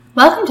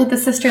Welcome to the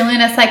Sister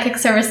Luna Psychic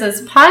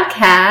Services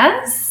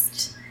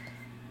podcast.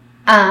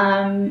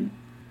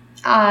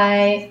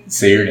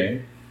 Say your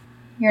name.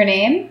 Your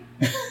name?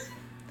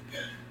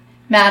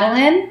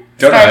 Madeline?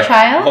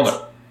 Starchild? Hold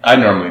on. I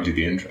normally do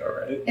the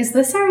intro, right? Is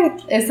this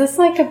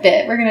like a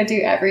bit we're going to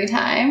do every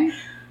time?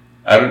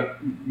 I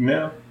don't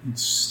know.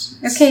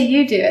 Okay,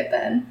 you do it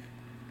then.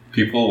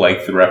 People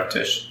like the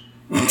repetition.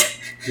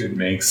 It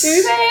makes...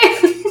 Do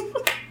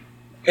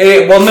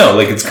they? Well, no,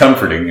 like it's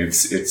comforting.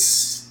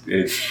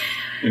 It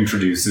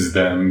introduces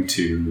them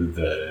to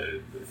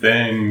the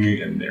thing,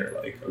 and they're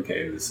like,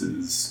 okay, this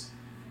is...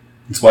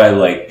 It's why I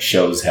like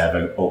shows have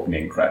an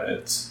opening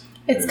credits.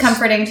 It's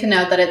comforting to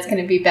know that it's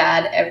going to be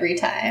bad every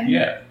time.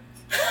 Yeah.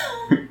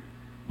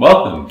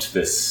 Welcome to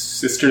this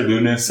Sister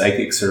Luna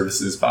Psychic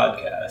Services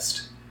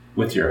podcast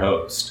with your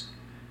host,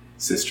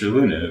 Sister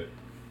Luna,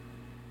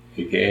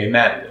 aka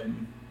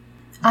Madeline.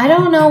 I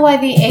don't know why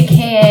the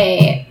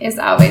AKA is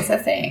always a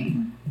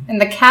thing.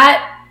 And the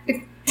cat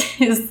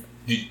is...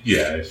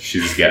 Yeah,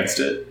 she's against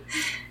it.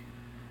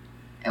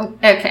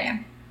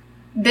 Okay.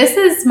 This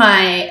is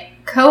my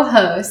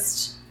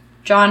co-host,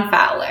 John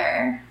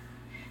Fowler.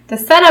 The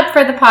setup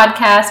for the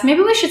podcast,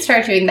 maybe we should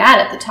start doing that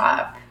at the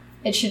top.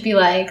 It should be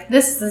like,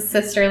 this is the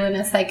Sister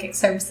Luna Psychic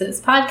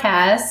Services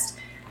podcast.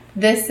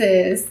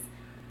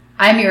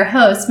 I'm your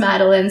host,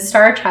 Madeline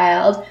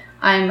Starchild.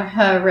 I'm a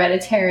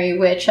hereditary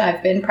witch.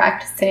 I've been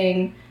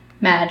practicing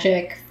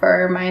magic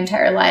for my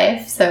entire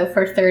life, so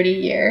for 30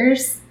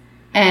 years.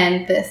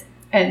 And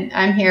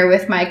I'm here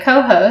with my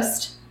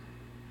co-host,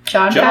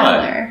 John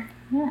Fowler.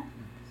 Yeah.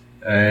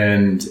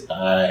 And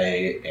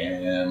I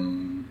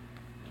am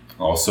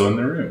also in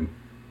the room.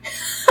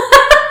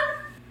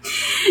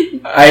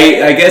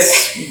 I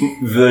guess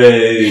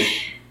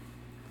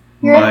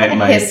You're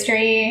a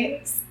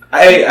history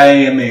I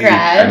am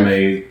grad. I'm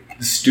a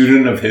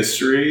student of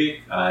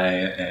history. I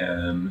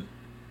am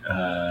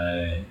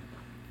a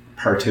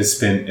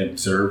participant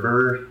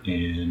observer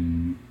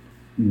in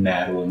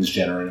Madeline's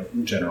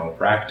general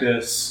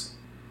practice,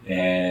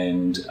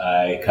 and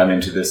I come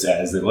into this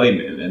as a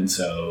layman, and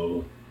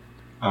so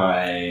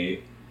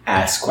I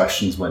ask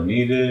questions when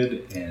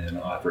needed and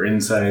offer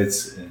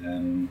insights,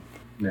 and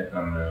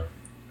I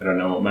don't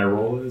know what my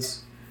role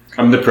is.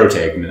 I'm the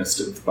protagonist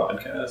of the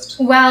podcast.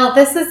 Well,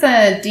 this is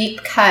a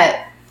deep cut,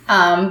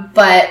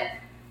 but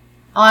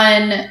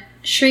on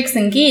Shrieks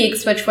and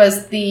Geeks, which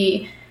was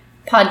the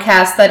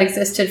podcast that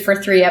existed for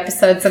 3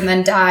 episodes and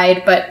then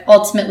died, but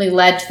ultimately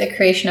led to the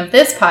creation of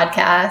this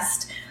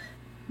podcast,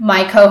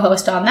 my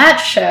co-host on that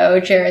show,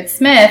 Jared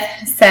Smith,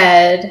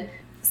 said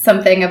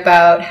something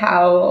about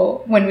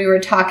how when we were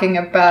talking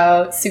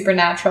about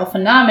supernatural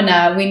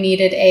phenomena, we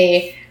needed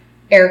a,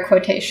 air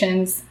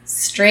quotations,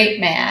 straight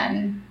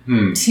man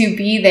to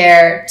be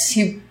there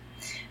to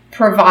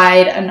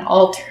provide an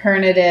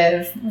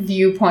alternative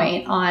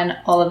viewpoint on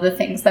all of the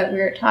things that we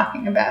were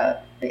talking about,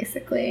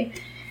 basically.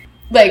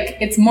 Like,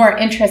 it's more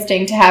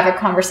interesting to have a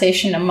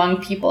conversation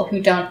among people who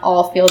don't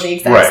all feel the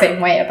exact same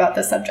way about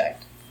the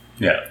subject.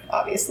 Yeah.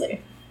 Obviously.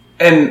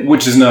 And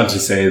which is not to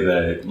say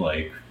that,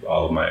 like,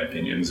 all of my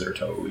opinions are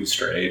totally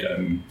straight.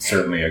 I'm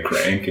certainly a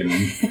crank in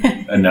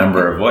a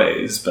number of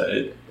ways,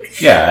 but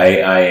yeah,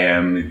 I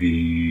am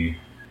the,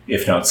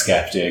 if not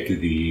skeptic,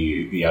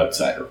 the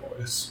outsider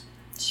voice.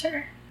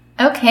 Sure.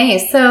 Okay,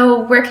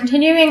 so we're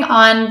continuing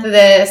on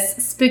this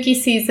spooky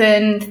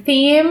season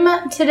theme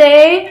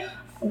today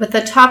with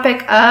the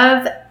topic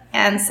of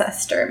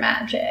ancestor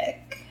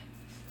magic.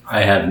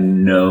 I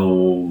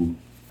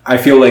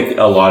feel like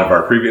a lot of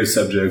our previous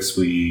subjects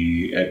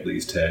we at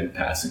least had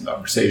passing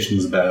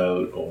conversations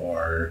about,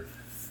 or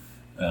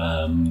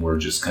were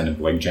just kind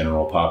of like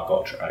general pop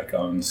culture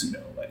icons,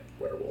 like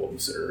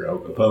werewolves or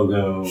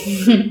Ogopogo or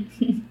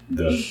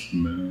the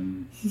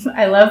moon.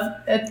 I love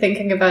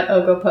thinking about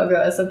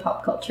Ogopogo as a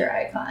pop culture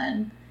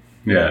icon.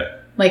 Yeah.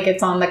 Like,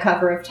 it's on the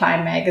cover of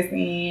Time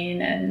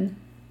magazine, and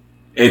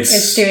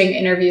it's doing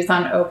interviews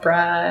on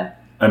Oprah.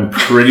 I'm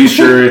pretty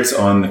sure it's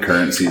on the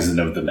current season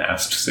of The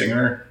Masked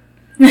Singer.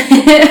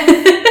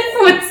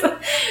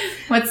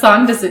 What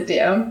song does it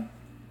do?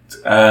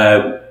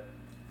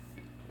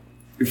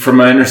 From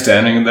my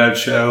understanding of that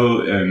show,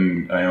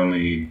 and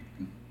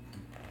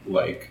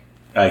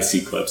I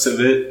see clips of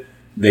it,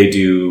 they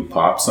do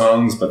pop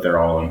songs, but they're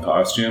all in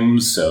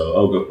costumes. So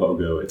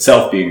Ogopogo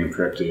itself being a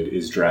cryptid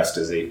is dressed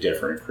as a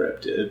different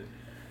cryptid.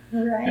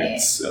 Right.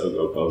 It's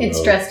Ogopogo.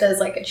 It's dressed as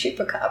like a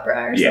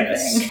chupacabra or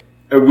something.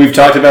 We've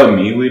talked about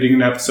me leading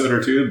an episode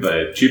or two,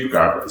 but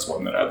Chupacabra is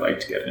one that I'd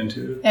like to get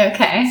into.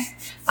 Okay.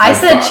 I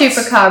said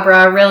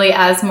Chupacabra really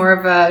as more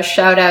of a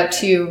shout out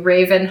to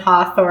Raven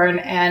Hawthorne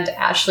and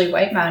Ashley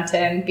White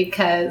Mountain,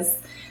 because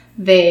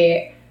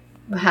they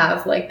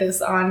have like this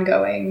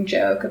ongoing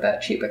joke about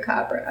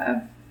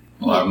Chupacabra.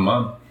 We'll have them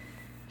on.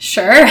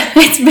 Sure.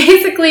 It's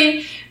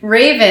basically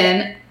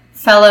Raven,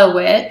 fellow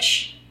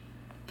witch,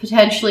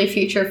 potentially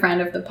future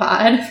friend of the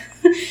pod.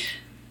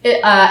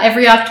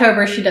 Every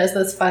October, she does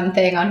this fun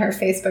thing on her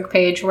Facebook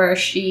page where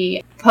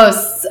she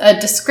posts a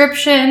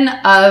description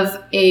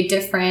of a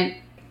different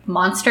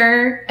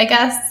monster, I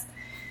guess,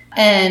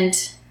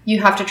 and you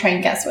have to try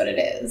and guess what it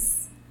is.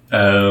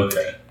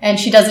 Okay. And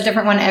she does a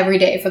different one every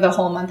day for the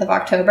whole month of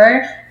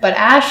October. But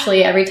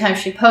Ashley, every time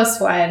she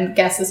posts one,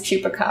 guesses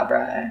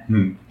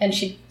Chupacabra. And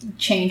she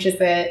changes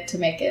it to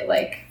make it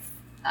like,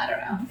 I don't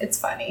know. It's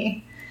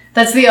funny.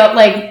 That's the,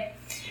 like,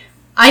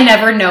 I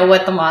never know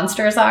what the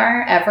monsters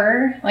are,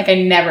 ever. Like, I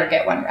never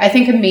get one. I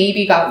think I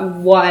maybe got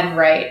one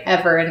right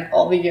ever in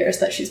all the years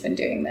that she's been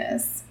doing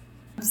this.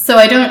 So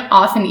I don't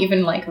often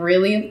even, like,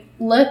 really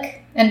look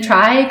and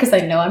try because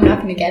I know I'm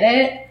not going to get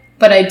it.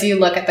 But I do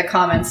look at the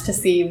comments to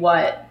see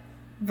what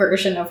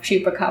version of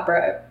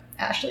Chupacabra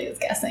Ashley is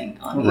guessing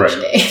on each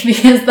day.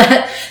 Because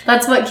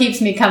that's what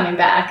keeps me coming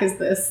back is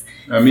this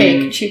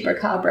fake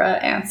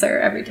Chupacabra answer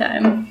every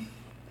time.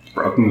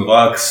 Broken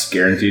clocks,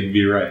 guaranteed to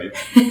be right.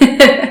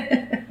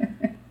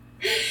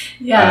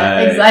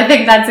 I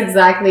think that's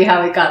exactly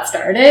how it got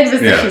started.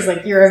 She's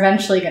like, you're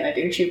eventually going to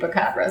do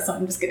Chupacabra, so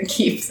I'm just going to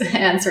keep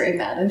answering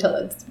that until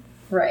it's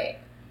right.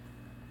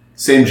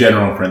 Same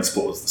general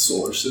principle as the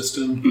solar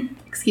system.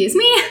 Excuse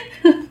me?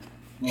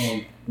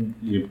 Well,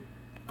 you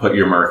put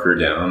your marker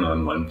down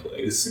on one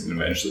place, and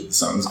eventually the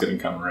sun's going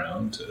to come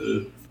around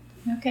to...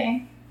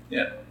 Okay.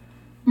 Yeah.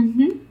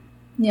 Mm-hmm.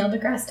 Neil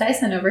deGrasse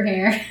Tyson over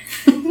here.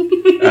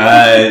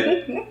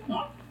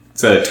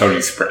 It's a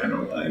Tony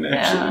Soprano line,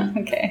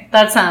 actually. Yeah, okay.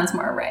 That sounds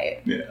more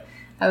right. Yeah.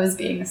 I was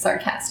being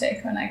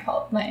sarcastic when I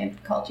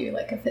called you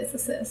like a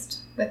physicist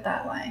with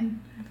that line.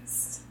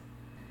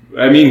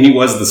 I mean, he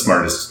was the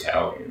smartest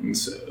Italian,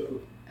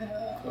 so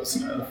close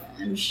enough.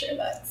 I'm sure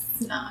that's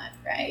not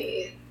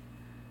right.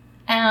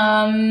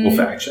 We'll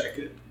fact check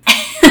it.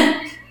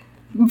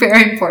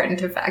 Very important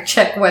to fact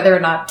check whether or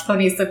not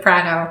Tony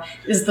Soprano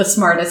is the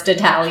smartest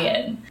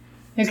Italian.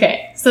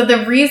 Okay, so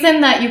the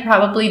reason that you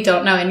probably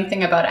don't know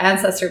anything about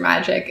ancestor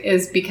magic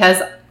is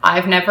because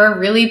I've never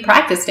really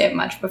practiced it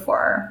much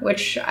before,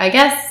 which I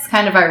guess is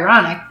kind of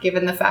ironic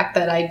given the fact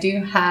that I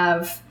do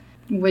have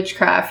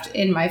witchcraft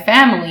in my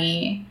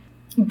family,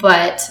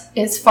 but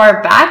as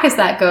far back as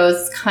that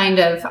goes, kind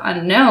of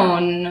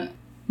unknown.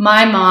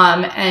 My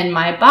mom and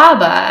my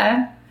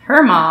baba,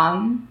 her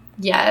mom,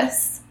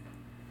 yes.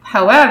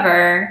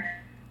 However,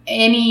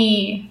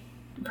 any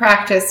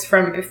practice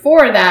from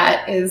before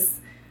that is,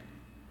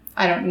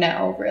 I don't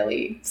know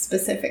really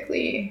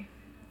specifically.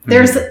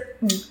 There's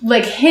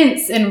like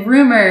hints and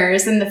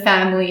rumors in the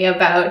family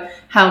about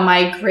how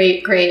my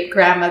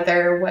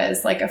great-great-grandmother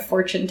was like a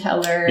fortune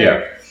teller.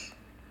 Yeah.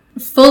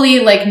 Fully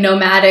like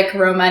nomadic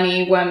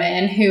Romani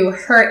woman who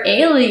her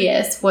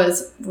alias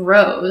was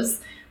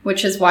Rose,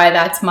 which is why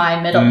that's my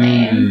middle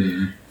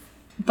name.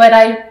 But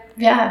I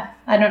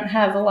don't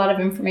have a lot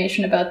of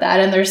information about that,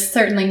 and there's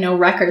certainly no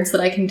records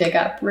that I can dig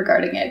up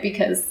regarding it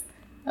because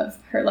of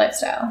her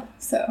lifestyle.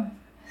 So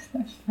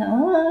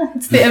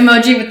it's the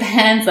emoji with the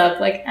hands up,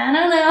 like, I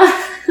don't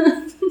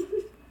know.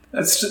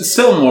 That's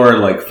still more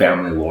like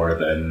family lore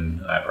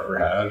than I've ever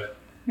had.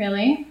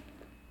 Really?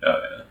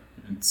 Oh, yeah.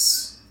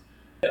 It's...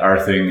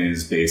 Our thing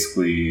is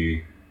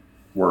basically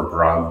we're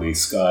broadly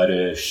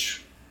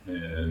Scottish,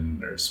 and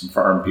there's some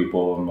farm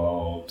people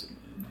involved.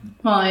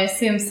 Well, I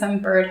assume some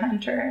bird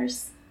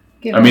hunters.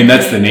 I mean,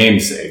 that's the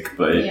namesake,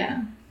 but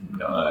yeah.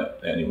 Not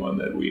anyone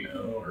that we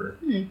know. Or...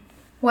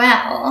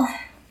 Well,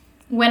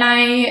 when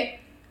I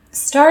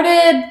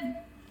started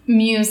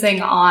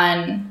musing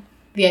on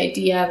the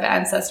idea of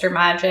ancestor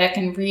magic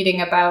and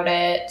reading about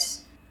it,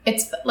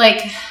 it's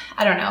like,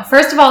 I don't know.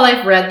 First of all,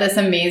 I've read this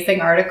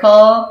amazing article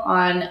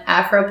on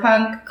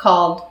Afropunk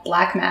called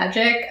Black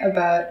Magic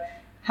about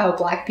how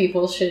Black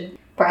people should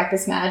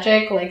practice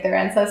magic like their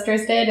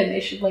ancestors did, and they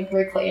should like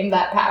reclaim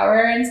that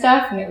power and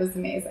stuff, and it was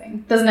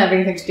amazing. Doesn't have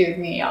anything to do with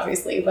me,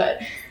 obviously,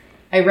 but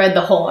I read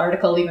the whole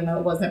article even though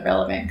it wasn't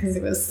relevant because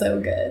it was so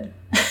good.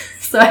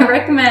 So I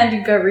recommend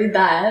you go read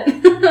that.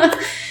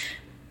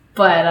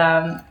 But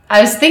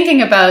I was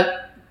thinking about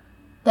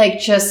like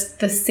just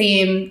the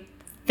same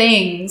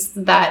things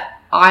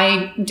that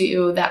I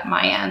do that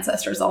my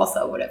ancestors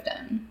also would have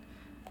done,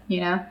 you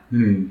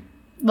know?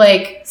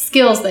 Like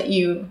skills that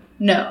you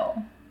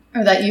know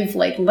or that you've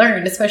like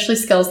learned, especially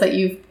skills that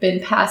you've been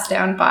passed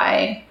down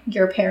by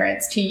your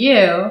parents to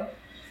you.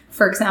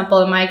 For example,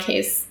 in my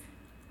case,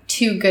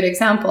 two good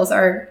examples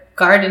are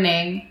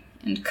gardening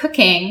and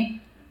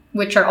cooking,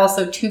 which are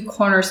also two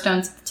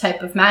cornerstones of the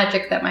type of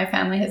magic that my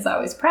family has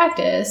always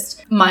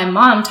practiced. My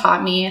mom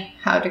taught me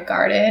how to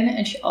garden,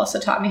 and she also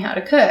taught me how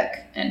to cook.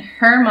 And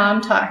her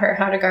mom taught her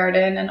how to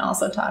garden and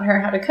also taught her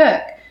how to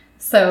cook.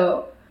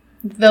 So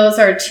those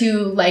are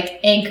two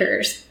like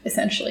anchors,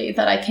 essentially,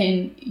 that I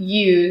can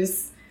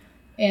use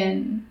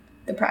in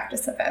the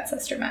practice of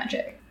ancestor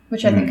magic,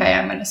 which I think I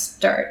am going to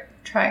start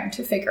trying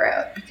to figure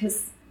out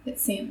because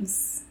it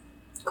seems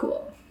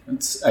cool.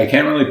 I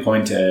can't really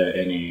point to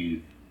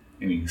any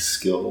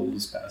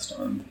skills passed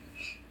on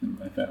in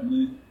my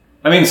family.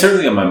 I mean,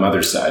 certainly on my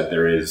mother's side,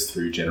 there is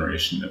 3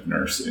 generations of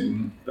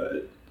nursing,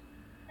 but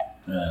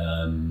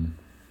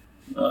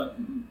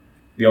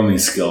the only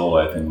skill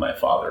I think my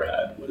father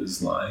had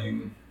was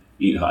lying.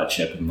 Eat hot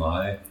chip and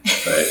lie.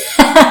 But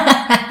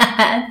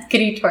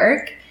could he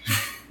twerk?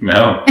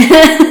 No.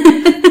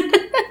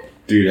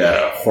 dude had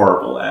a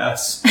horrible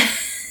ass.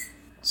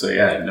 So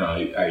yeah, no,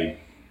 I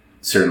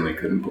certainly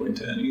couldn't point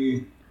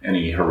to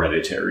any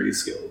hereditary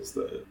skills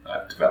that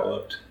I've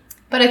developed.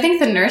 But I think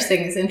the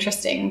nursing is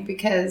interesting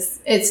because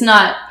it's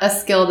not a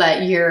skill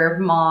that your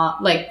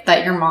mom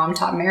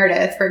taught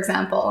Meredith, for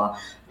example,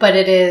 but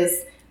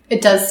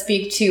it does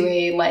speak to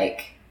a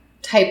like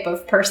type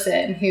of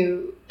person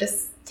who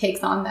just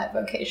takes on that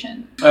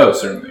vocation. Oh,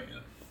 certainly. Yeah.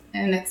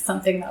 And it's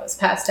something that was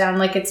passed down.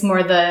 Like it's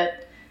more the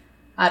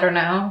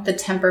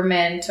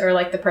temperament or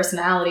like the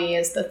personality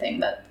is the thing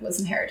that was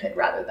inherited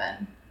rather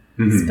than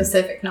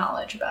specific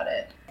knowledge about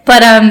it.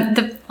 But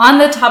on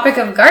the topic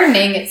of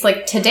gardening, it's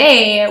like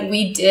today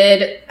we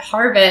did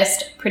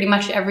harvest pretty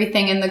much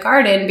everything in the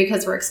garden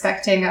because we're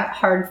expecting a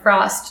hard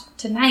frost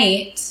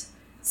tonight.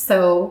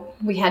 So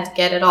we had to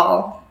get it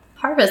all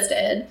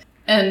harvested.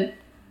 And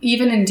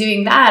even in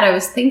doing that, I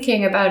was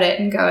thinking about it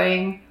and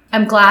going,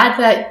 I'm glad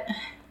that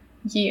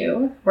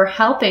you were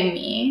helping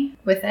me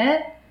with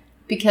it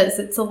because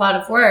it's a lot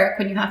of work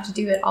when you have to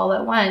do it all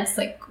at once,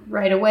 like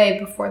right away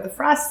before the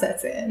frost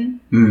sets in,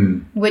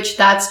 which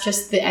that's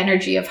just the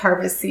energy of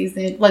harvest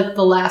season, like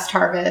the last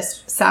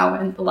harvest,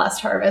 Samhain, the last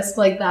harvest,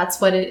 like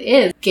that's what it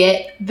is.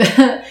 Get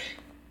the,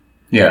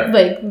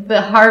 like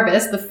the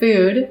harvest, the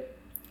food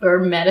or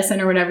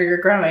medicine or whatever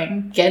you're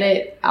growing, get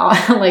it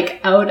out,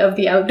 like out of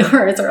the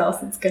outdoors or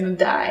else it's going to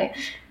die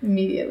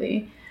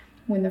immediately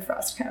when the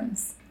frost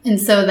comes.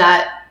 And so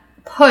that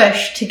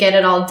push to get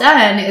it all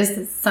done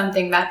is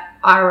something that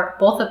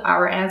both of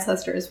our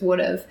ancestors would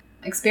have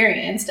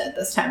experienced at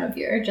this time of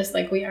year, just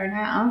like we are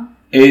now.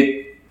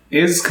 It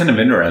is kind of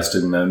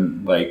interesting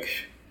then, like,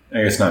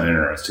 I guess not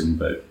interesting,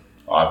 but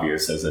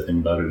obvious as I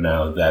think about it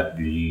now, that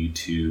the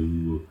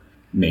two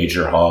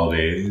major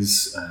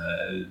holidays,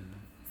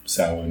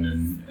 Samhain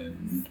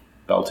and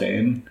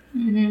Beltane,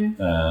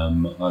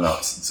 on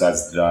opposite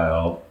sides of the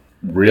dial,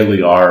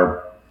 really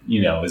are,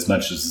 as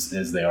much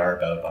as they are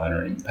about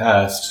honoring the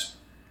past,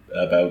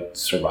 about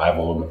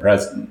survival in the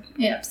present.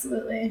 Yeah,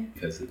 absolutely.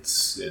 Because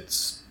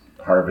it's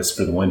harvest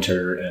for the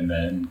winter and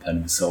then kind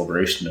of a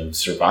celebration of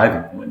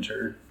surviving the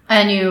winter.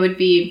 And you would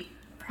be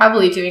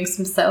probably doing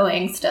some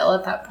sowing still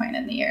at that point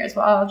in the year as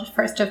well, just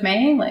 1st of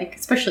May, like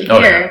especially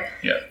here.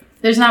 Yeah.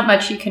 There's not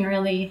much you can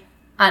really,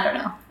 I don't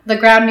know. The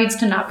ground needs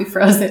to not be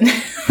frozen,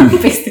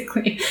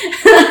 basically.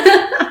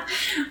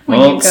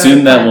 Well,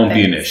 soon that won't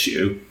be an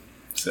issue.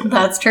 So.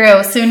 That's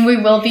true. Soon we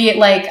will be,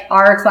 like,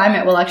 our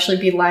climate will actually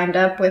be lined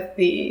up with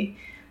the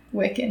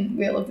Wiccan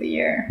Wheel of the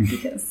Year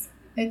because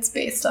it's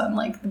based on,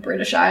 like, the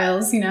British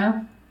Isles,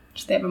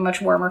 Just they have a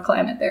much warmer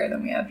climate there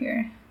than we have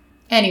here.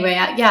 Anyway,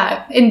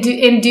 yeah, in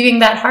doing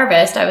that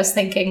harvest, I was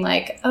thinking,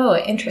 like, oh,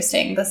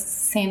 interesting, the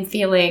same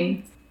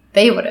feeling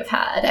they would have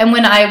had. And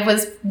when I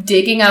was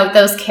digging out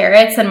those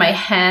carrots and my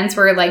hands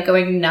were, like,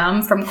 going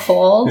numb from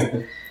cold,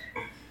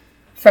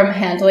 from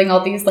handling all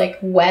these, like,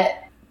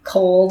 wet,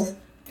 cold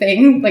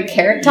thing, like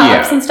carrot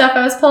tops and stuff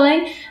I was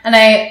pulling, and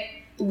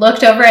I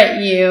looked over at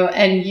you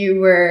and you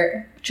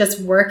were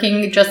just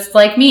working just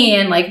like me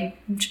and like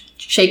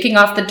shaking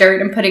off the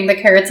dirt and putting the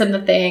carrots in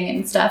the thing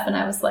and stuff, and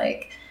I was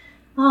like,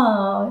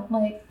 oh,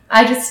 like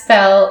I just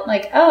felt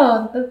like,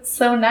 oh, that's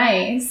so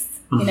nice,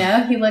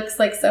 he looks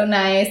like so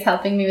nice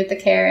helping me with the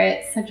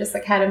carrots. I just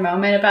like had a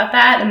moment about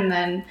that, and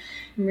then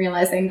I'm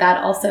realizing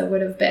that also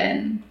would have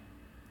been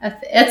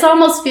it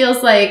almost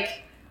feels like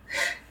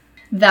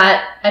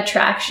that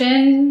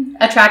attraction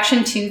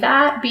to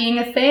that being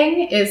a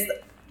thing is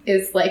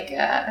like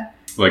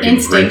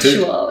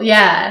instinctual. Imprinted?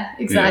 Yeah,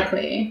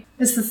 exactly.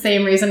 Yeah. It's the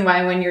same reason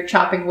why when you're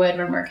chopping wood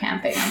when we're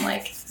camping, I'm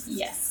like,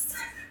 yes.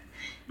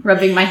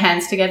 Rubbing my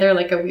hands together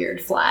like a weird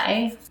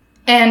fly.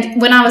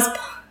 And when I was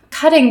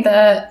cutting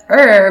the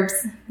herbs,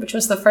 which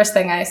was the first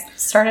thing I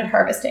started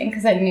harvesting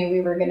because I knew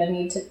we were going to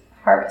need to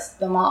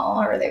harvest them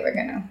all or they were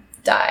going to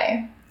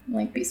die,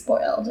 like be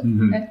spoiled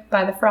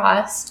by the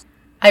frost.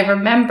 I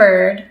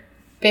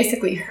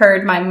basically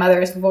heard my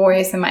mother's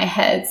voice in my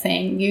head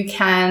saying, you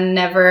can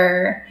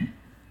never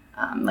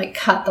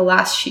cut the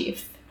last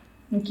sheaf.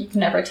 Like, you can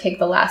never take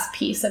the last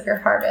piece of your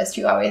harvest.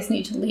 You always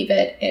need to leave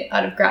it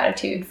out of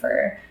gratitude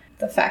for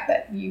the fact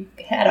that you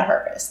had a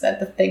harvest,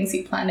 that the things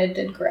you planted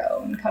did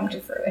grow and come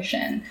to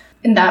fruition.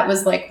 And that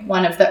was like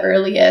one of the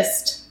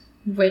earliest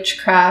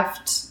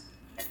witchcraft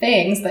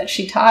things that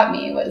she taught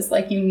me was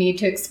like, you need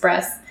to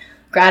express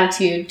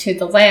gratitude to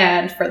the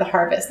land for the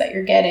harvest that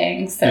you're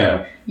getting.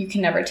 So you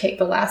can never take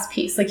the last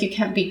piece. Like, you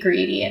can't be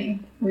greedy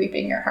in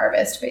reaping your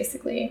harvest,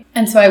 basically.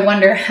 And so I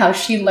wonder how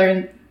she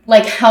learned,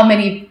 like, how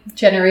many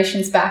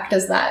generations back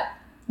does that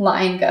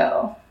line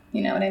go?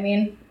 You know what I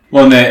mean?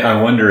 Well, and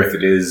I wonder if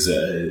it is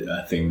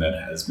a thing that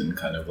has been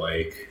kind of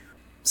like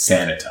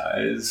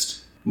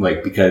sanitized.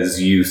 Like,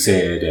 because you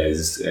say it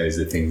as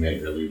a thing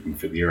that you're leaving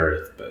for the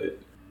earth, but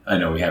I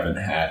know we haven't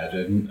had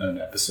an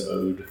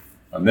episode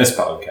on this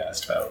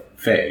podcast about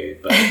Fae,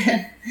 but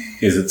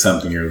is it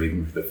something you're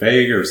leaving for the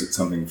Fae, or is it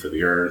something for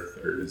the earth,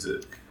 or is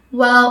it?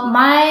 Well,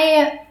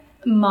 my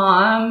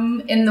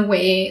mom, in the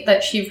way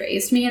that she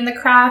raised me in the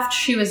craft,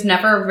 she was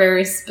never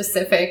very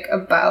specific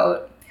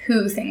about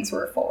who things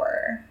were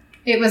for.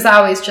 It was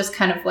always just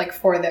kind of like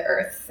for the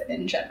earth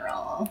in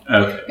general.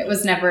 Okay. It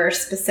was never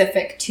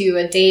specific to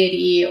a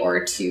deity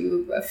or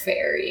to a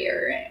fairy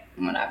or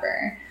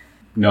whatever.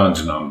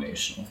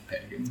 Non-denominational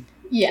pagan.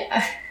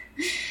 Yeah.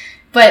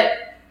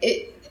 But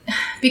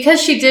because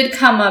she did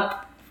come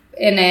up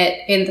in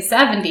it in the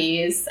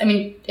 70s, I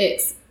mean,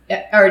 it's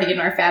already in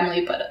our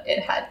family, but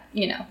it had,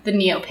 you know, the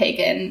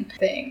neo-pagan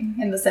thing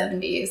in the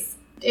 70s.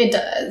 It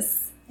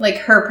does. Like,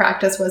 her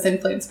practice was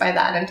influenced by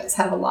that and does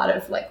have a lot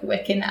of, like,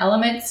 Wiccan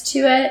elements to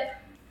it.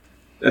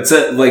 That's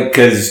it, like,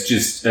 because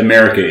just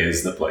America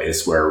is the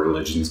place where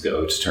religions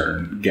go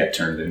to get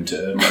turned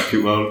into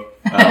multi-level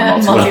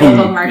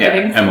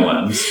marketing. Yeah,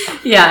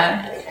 MLMs.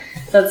 Yeah,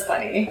 that's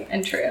funny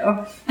and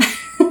true.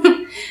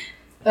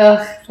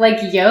 Ugh,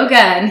 like yoga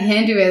and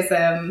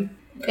Hinduism.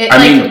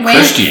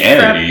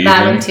 Christianity.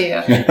 That one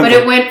too. But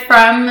it went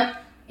from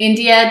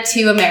India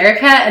to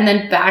America and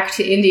then back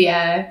to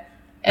India,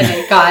 and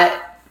it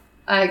got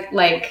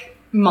like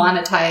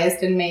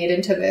monetized and made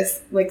into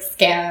this like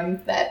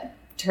scam that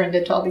turned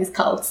into all these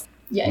cults.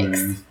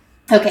 Yikes.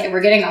 Okay,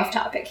 we're getting off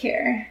topic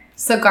here.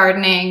 So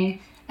gardening,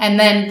 and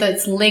then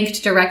that's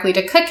linked directly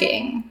to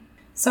cooking.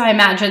 So I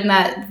imagine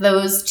that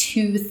those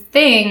two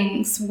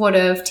things would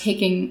have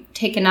taken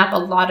up a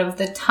lot of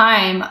the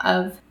time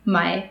of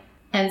my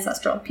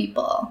ancestral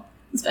people,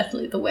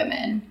 especially the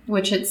women,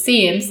 which it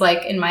seems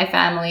like in my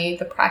family,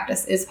 the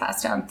practice is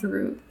passed down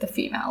through the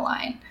female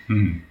line.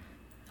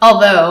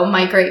 Although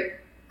my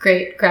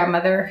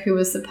great-great-grandmother, who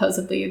was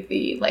supposedly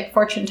the like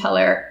fortune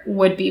teller,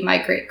 would be my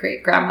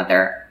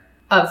great-great-grandmother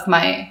of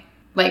my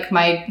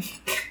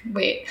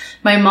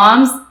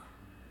mom's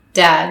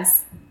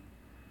dad's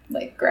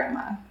like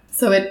grandma.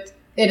 So it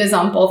is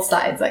on both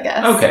sides, I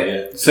guess. Okay,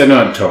 yeah. So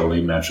not totally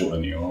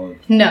matrilineal.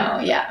 No,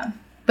 yeah.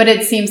 But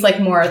it seems like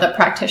more of the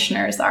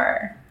practitioners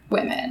are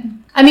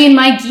women. I mean,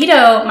 my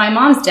Guido, my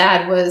mom's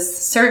dad, was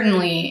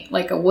certainly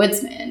like a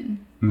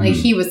woodsman. Like,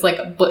 he was like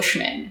a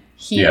bushman.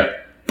 He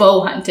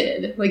bow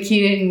hunted. Like,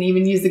 he didn't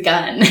even use a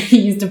gun. He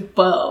used a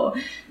bow.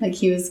 Like,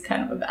 he was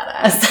kind of a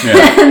badass.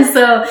 Yeah. And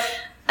so,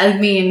 I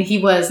mean, he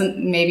wasn't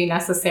maybe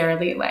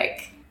necessarily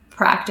like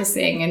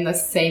practicing in the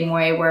same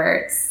way where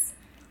it's,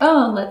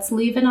 oh, let's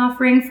leave an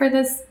offering for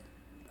this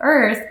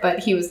earth. But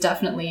he was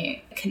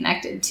definitely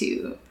connected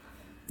to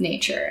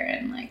nature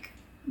and like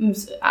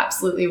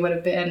absolutely would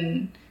have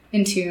been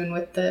in tune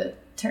with the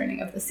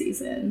turning of the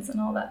seasons and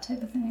all that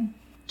type of thing.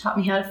 Taught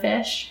me how to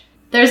fish.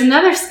 There's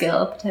another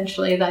skill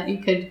potentially that you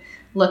could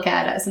look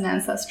at as an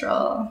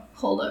ancestral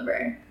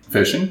holdover.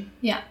 Fishing?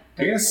 Yeah.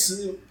 I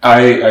guess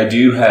I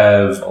do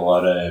have a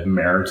lot of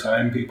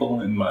maritime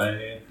people in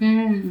my,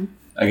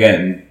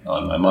 again,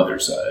 on my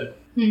mother's side.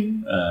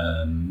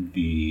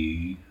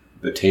 The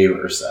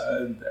Taylor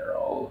side, they're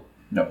all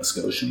Nova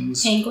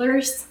Scotians.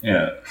 Anglers?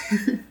 Yeah.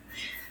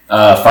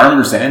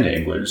 Farmers and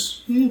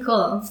anglers.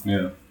 Cool.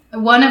 Yeah.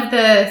 One of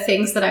the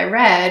things that I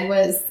read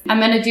was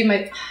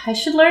I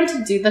should learn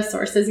to do the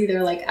sources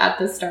either like at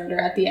the start or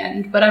at the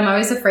end, but I'm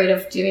always afraid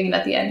of doing it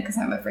at the end because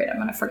I'm afraid I'm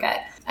going to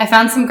forget. I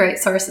found some great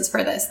sources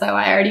for this, though.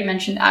 I already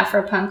mentioned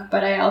Afropunk,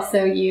 but I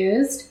also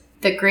used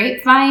the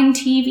Grapevine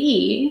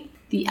TV,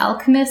 The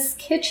Alchemist's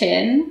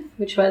Kitchen,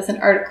 which was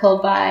an article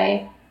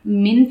by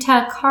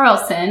Minta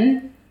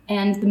Carlson,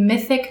 and the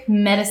Mythic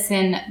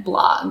Medicine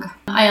blog.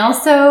 I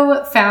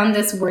also found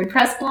this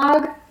WordPress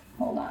blog.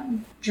 Hold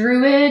on.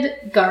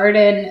 Druid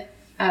Garden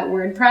at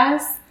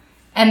WordPress,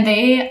 and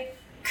they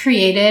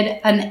created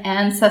an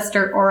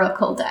ancestor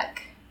oracle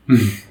deck.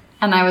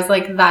 And I was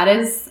like, that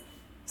is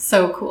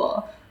so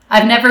cool.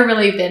 I've never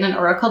really been an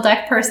oracle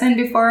deck person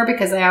before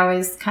because I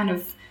always kind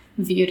of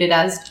viewed it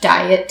as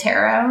diet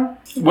tarot.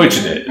 Which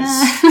it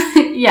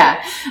is.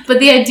 Yeah. But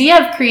the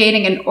idea of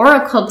creating an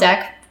oracle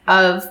deck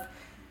of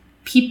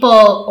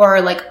people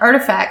or like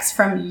artifacts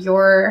from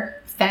your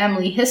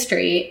family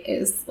history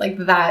is like,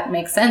 that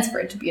makes sense for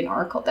it to be an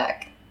oracle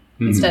deck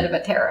instead of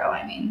a tarot.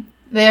 I mean,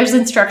 there's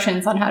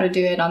instructions on how to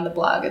do it on the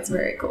blog. It's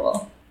very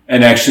cool.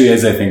 And actually,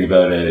 as I think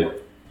about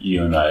it,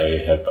 you and I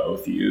have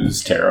both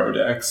used tarot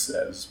decks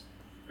as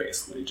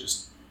basically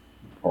just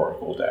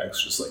oracle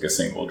decks, just like a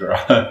single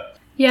draw.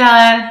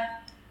 Yeah,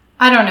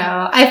 I don't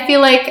know. I feel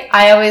like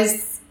I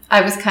was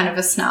kind of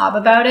a snob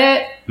about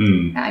it.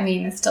 I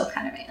mean, I still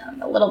kind of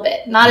am a little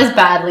bit, not as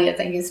badly as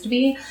I used to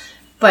be,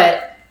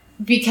 but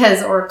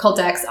because oracle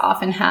decks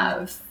often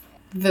have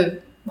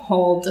the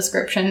whole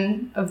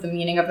description of the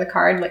meaning of the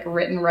card like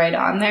written right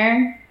on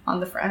there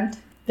on the front.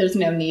 There's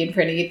no need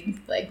for any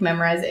like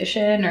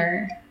memorization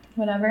or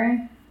whatever.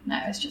 And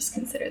I always just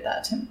considered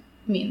that to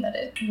mean that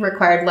it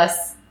required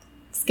less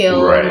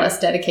skill and less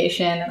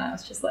dedication. And I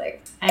was just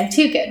like, I'm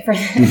too good for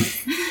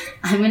this.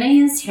 I'm going to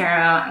use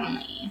tarot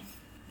only.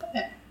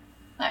 But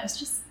I was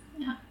just,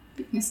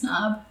 being a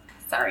snob.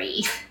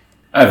 Sorry.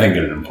 I think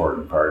an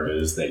important part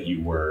is that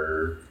you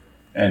were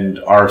and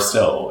are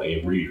still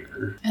a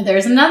reader. And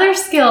there's another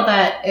skill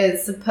that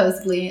is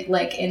supposedly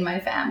like in my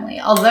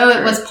family, although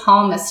it was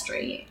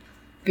palmistry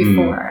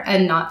before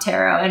and not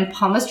tarot. And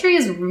palmistry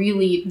is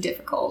really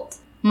difficult.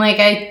 Like,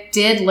 I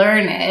did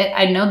learn it.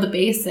 I know the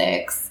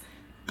basics,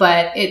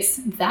 but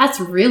that's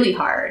really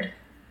hard.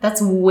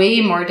 That's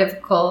way more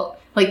difficult.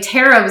 Like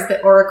tarot is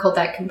the oracle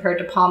deck compared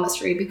to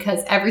palmistry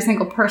because every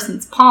single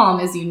person's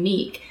palm is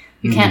unique.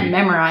 You can't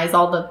memorize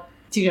all the,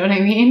 do you know what I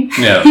mean?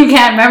 Yeah. You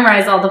can't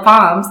memorize all the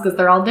palms because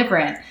they're all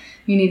different.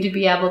 You need to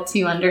be able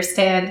to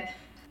understand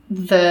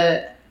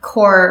the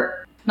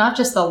core, not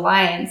just the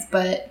lines,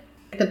 but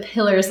the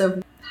pillars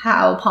of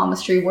how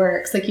palmistry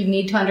works. Like you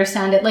need to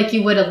understand it like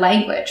you would a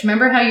language.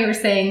 Remember how you were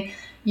saying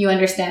you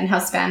understand how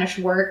Spanish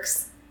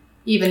works,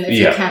 even if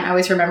you can't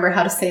always remember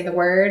how to say the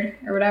word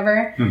or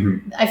whatever?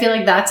 I feel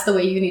like that's the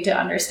way you need to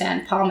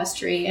understand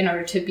palmistry in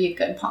order to be a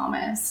good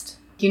palmist.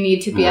 You need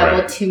to be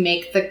able to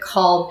make the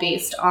call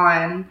based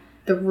on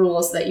the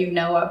rules that you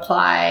know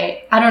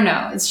apply. I don't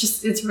know.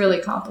 It's really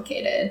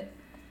complicated.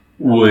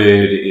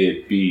 Would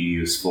it be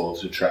useful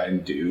to try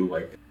and do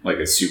like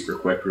a super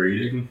quick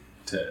reading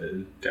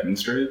to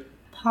demonstrate?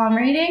 Palm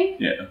reading?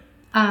 Yeah.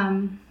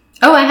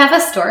 I have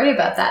a story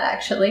about that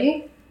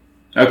actually.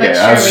 Okay,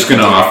 I was just going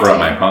to offer up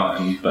my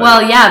pun. But...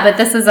 Well, yeah, but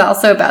this is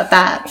also about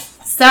that.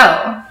 So,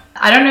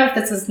 I don't know if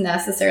this has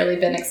necessarily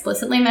been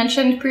explicitly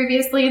mentioned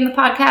previously in the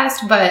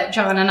podcast, but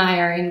John and I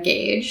are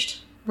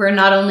engaged. We're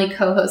not only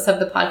co-hosts of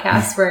the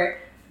podcast, we're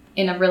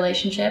in a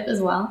relationship as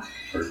well.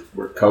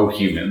 We're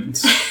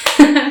co-humans.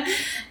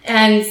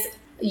 And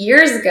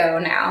years ago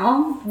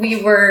now,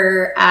 we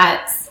were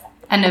at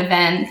an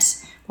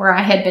event where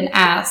I had been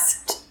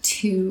asked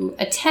to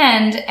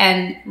attend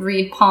and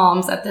read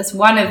palms at this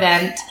one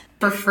event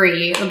for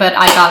free, but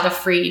I got a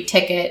free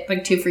ticket,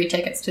 like 2 free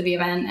tickets to the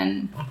event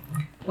and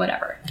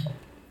whatever.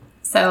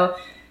 So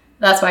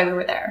that's why we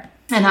were there.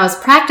 And I was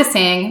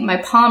practicing my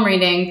palm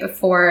reading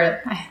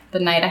before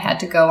the night I had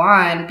to go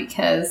on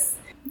because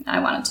I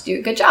wanted to do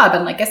a good job.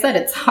 And like I said,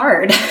 it's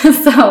hard.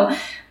 So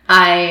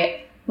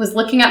I was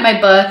looking at my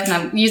book and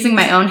I'm using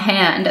my own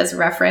hand as a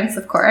reference,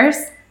 of course.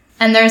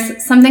 And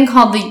there's something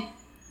called the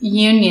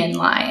union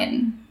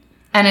line.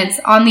 And it's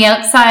on the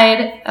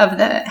outside of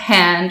the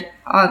hand,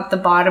 at the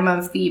bottom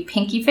of the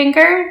pinky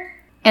finger.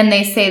 And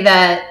they say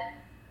that,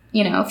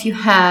 if you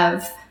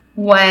have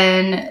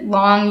one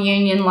long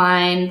union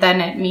line, then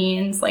it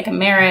means like a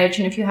marriage.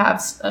 And if you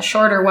have a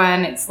shorter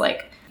one, it's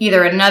like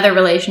either another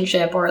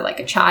relationship or like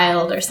a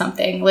child or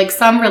something. Like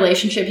some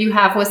relationship you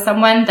have with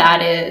someone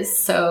that is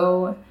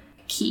so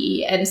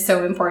key and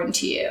so important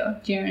to you.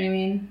 Do you know what I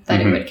mean?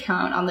 That it would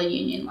count on the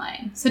union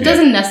line. So it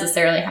doesn't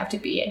necessarily have to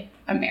be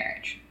a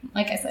marriage.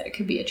 Like I said, it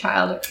could be a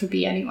child. It could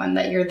be anyone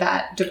that you're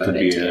that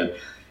devoted to. A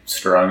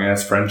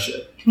strong-ass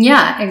friendship.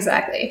 Yeah,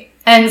 exactly.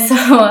 And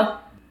so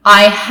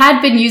I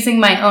had been using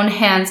my own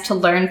hands to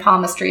learn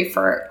palmistry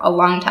for a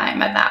long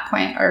time at that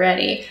point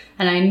already.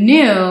 And I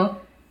knew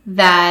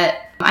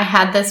that I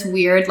had this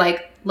weird,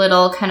 like,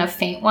 little kind of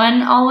faint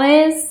one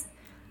always.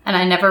 And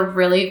I never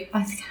really,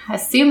 I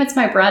assume it's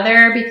my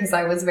brother because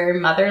I was very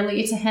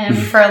motherly to him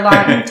for a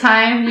long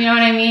time. You know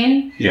what I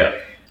mean? Yeah.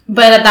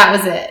 But that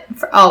was it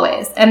for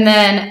always. And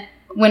then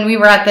when we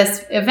were at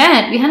this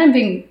event, we hadn't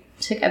been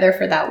together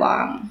for that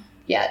long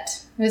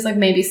yet. It was like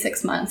maybe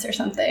 6 months or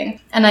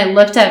something. And I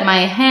looked at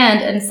my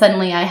hand and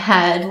suddenly I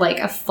had like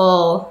a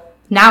full,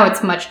 now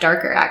it's much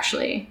darker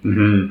actually.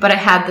 But I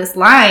had this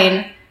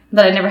line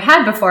that I never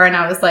had before and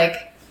I was like,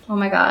 oh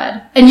my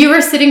God. And you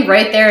were sitting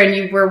right there and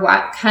you were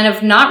kind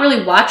of not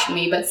really watching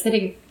me, but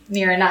sitting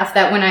near enough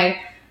that when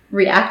I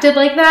reacted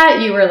like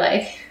that, you were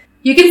like,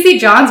 you can see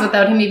John's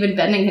without him even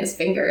bending his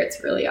finger.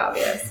 It's really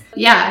obvious.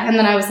 Yeah. And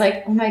then I was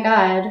like, oh my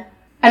God.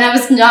 And I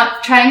was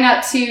trying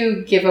not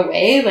to give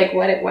away like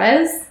what it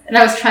was. And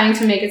I was trying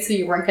to make it so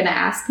you weren't going to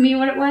ask me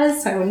what it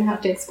was. So I wouldn't have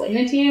to explain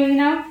it to you,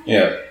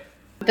 Yeah.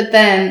 But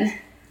then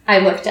I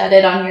looked at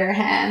it on your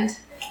hand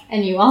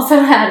and you also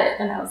had it.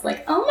 And I was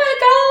like, oh my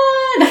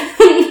God.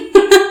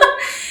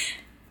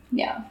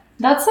 Yeah.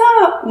 That's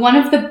one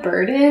of the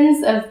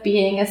burdens of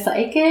being a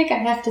psychic, I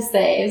have to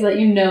say, is that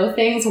you know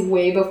things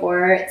way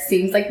before it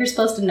seems like you're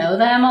supposed to know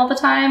them all the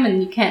time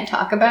and you can't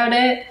talk about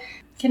it. It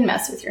can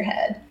mess with your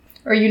head.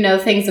 Or you know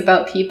things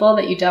about people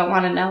that you don't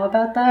want to know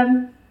about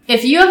them.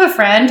 If you have a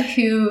friend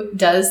who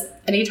does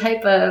any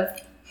type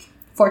of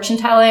fortune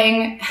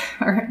telling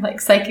or like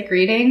psychic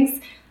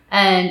readings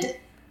and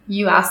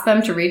you ask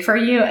them to read for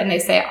you and they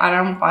say, I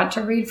don't want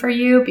to read for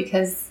you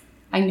because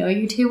I know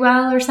you too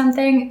well or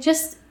something,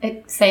 just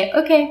say,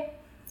 okay,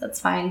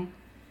 that's fine.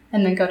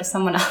 And then go to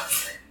someone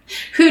else.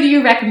 Who do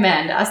you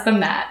recommend? Ask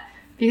them that.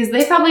 Because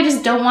they probably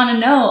just don't want to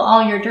know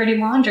all your dirty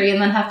laundry and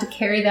then have to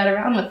carry that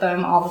around with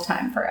them all the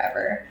time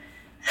forever.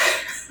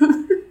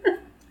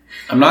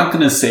 I'm not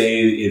going to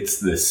say it's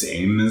the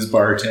same as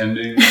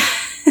bartending,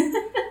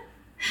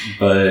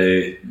 but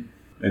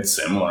it's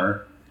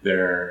similar.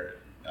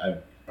 I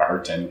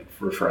bartend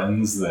for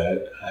friends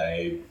that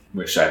I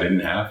wish I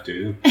didn't have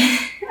to.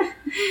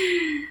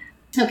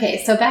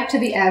 Okay, so back to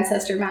the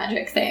ancestor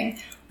magic thing.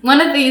 One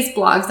of these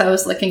blogs I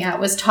was looking at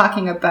was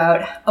talking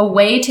about a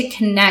way to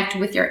connect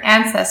with your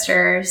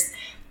ancestors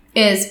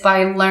is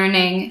by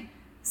learning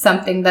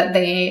something that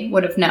they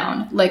would have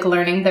known, like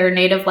learning their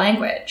native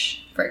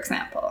language, for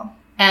example.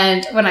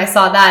 And when I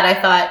saw that, I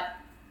thought,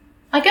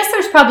 I guess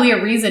there's probably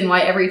a reason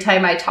why every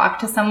time I talk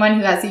to someone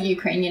who has a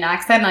Ukrainian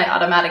accent, I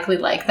automatically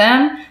like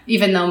them,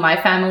 even though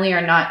my family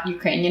are not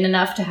Ukrainian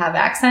enough to have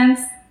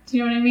accents. Do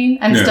you know what I mean?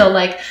 I'm still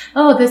like,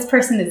 oh, this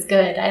person is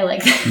good. I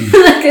like them.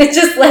 Like, it's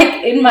just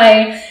like in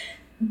my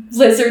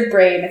lizard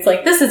brain, it's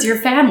like, this is your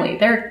family.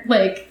 They're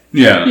like,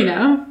 you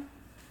know,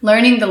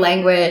 learning the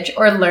language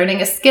or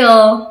learning a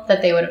skill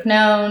that they would have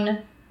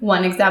known.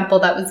 One example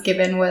that was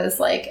given was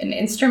like an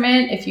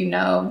instrument. If you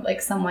know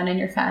like someone in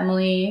your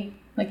family,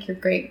 like your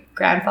great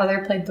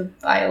grandfather played the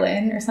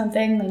violin or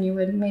something, then you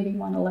would maybe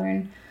want to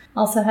learn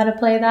also how to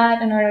play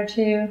that in order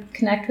to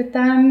connect with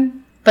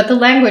them. But the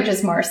language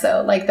is more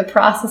so like the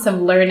process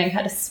of learning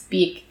how to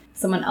speak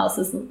someone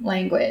else's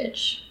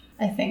language,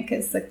 I think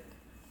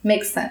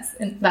makes sense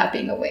in that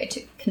being a way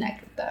to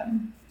connect with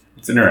them.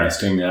 It's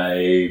interesting.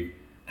 I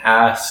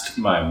asked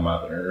my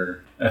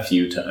mother a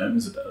few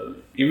times about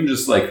even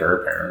just like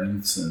her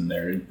parents, and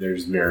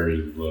there's very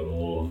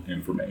little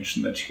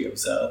information that she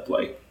gives up.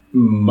 Like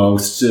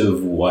most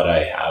of what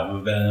I have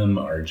of them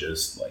are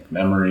just like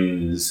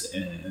memories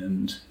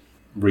and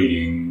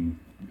reading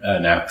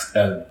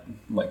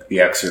like the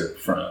excerpt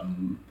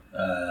from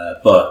a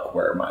book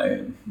where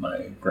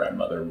my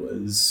grandmother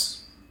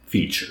was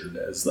featured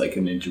as like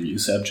an interview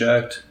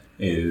subject.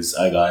 Is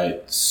I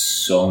got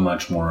so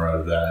much more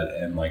of that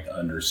and like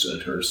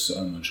understood her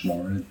so much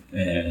more.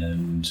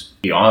 And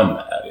beyond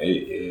that,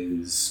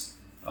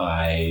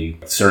 I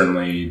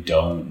certainly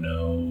don't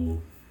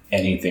know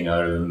anything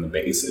other than the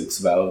basics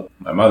about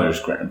my mother's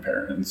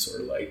grandparents or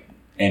like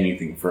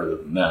anything further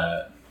than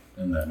that.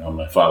 And then on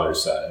my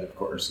father's side, of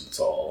course, it's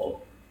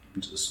all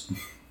just,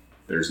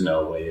 there's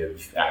no way of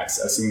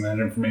accessing that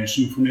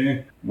information for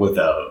me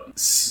without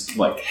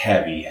like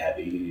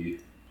heavy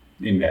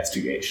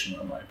investigation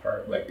on my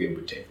part. Like it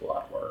would take a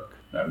lot of work.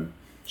 I'm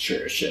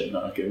sure as shit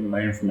not giving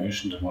my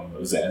information to one of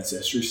those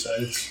ancestry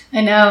sites.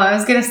 I know, I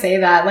was gonna say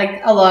that.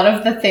 Like a lot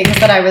of the things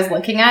that I was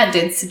looking at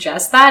did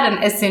suggest that,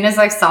 and as soon as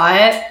I saw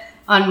it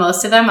on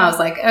most of them, I was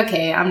like,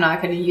 okay, I'm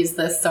not gonna use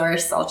this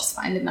source, I'll just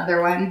find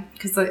another one.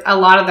 Because a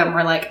lot of them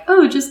were like,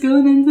 oh, just go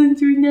on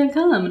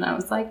ancestry.com, and I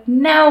was like,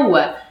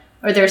 no.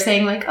 Or they're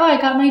saying like, oh,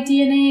 I got my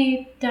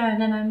DNA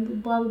done and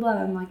I'm blah blah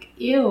blah. I'm like,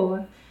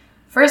 ew.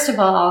 First of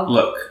all,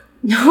 look,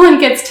 no one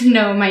gets to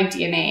know my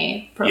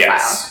DNA profile.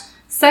 Yes.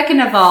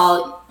 Second of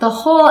all, the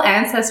whole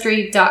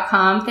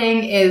Ancestry.com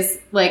thing is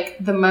like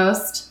the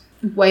most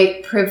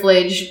white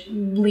privilege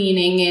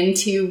leaning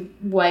into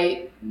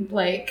white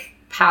like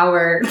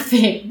power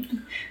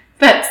thing.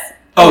 That's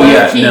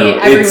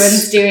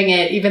everyone's doing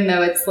it, even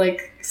though it's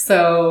like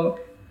so.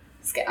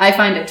 I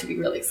find it to be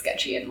really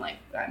sketchy, and like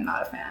I'm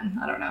not a fan.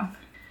 I don't know.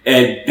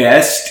 At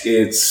best,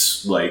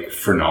 it's like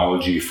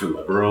phrenology for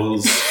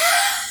liberals.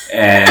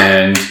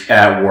 And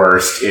at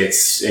worst,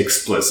 it's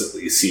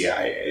explicitly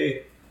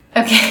CIA.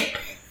 Okay.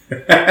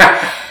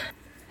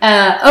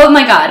 Oh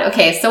my god.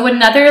 Okay, so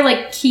another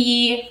like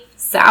key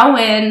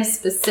Samhain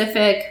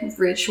specific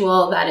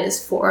ritual that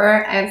is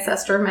for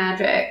ancestor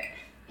magic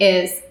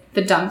is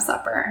the Dumb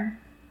Supper,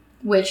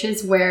 which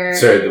is where...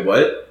 Sorry, the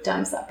what?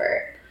 Dumb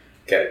Supper.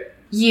 Okay.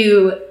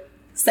 You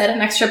set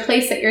an extra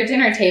place at your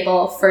dinner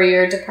table for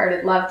your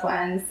departed loved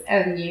ones,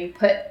 and you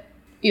put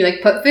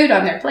food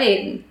on their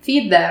plate and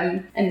feed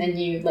them, and then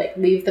you like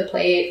leave the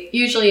plate.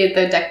 Usually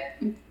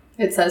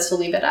it says to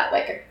leave it at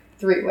like a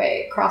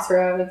 3-way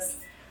crossroads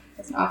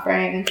as an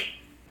offering.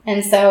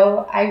 And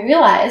so I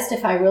realized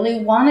if I really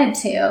wanted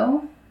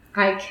to,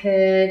 I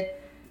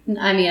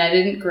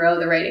didn't grow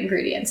the right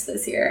ingredients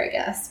this year, I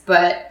guess,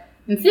 but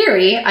in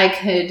theory, I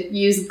could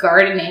use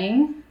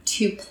gardening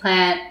to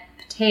plant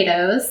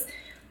potatoes,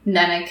 and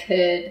then I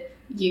could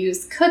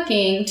use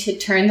cooking to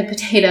turn the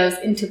potatoes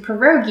into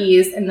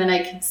pierogies, and then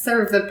I could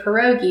serve the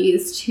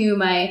pierogies to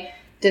my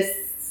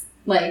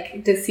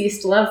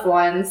deceased loved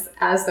ones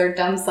as their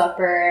dumb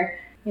supper,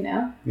 you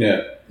know?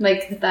 Yeah.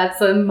 Like, that's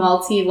a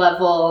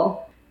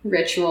multi-level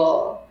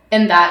ritual,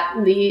 and that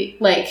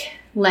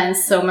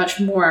lends so much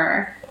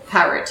more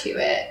power to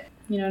it.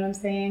 You know what I'm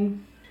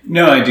saying?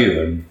 No, I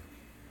do.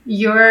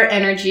 Your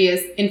energy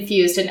is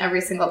infused in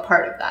every single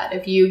part of that.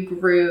 If you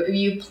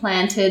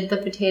planted the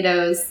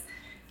potatoes,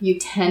 you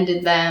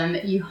tended them,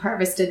 you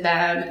harvested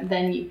them,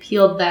 then you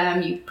peeled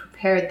them, you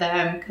prepared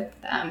them,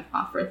 cooked them,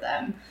 offered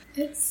them.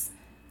 It's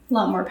a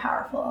lot more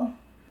powerful.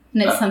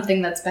 And it's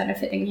something that's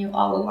benefiting you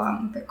all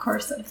along the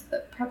course of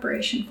the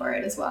preparation for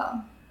it as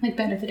well. Like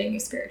benefiting you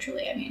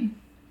spiritually, I mean.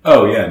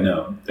 Oh, yeah,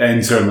 no.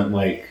 And so,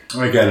 like,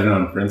 I got it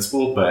on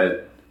principle,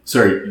 but,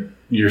 sorry,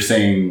 you're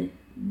saying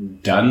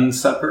done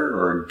supper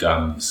or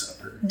dumb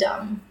supper?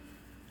 Dumb.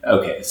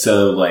 Okay,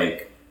 so,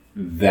 like,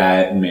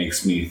 that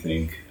makes me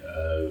think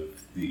of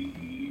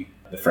the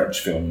French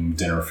film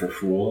Dinner for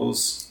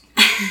Fools,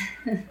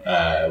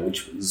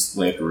 which was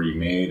later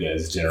remade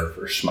as Dinner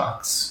for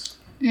Schmucks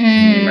in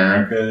the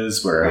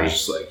Americas, where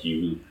it's like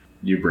you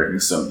bring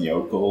some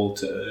yokel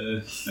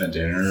to a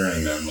dinner,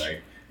 and then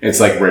like it's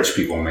like rich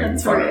people making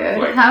fun of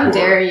like how poor.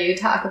 Dare you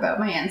talk about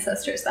my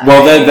ancestors that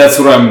well way. that's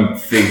what I'm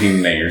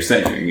thinking that you're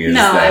saying is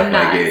no, that I'm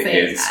like not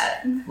saying it's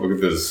that. look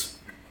at this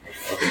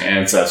fucking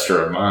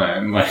ancestor of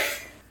mine. Like,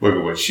 look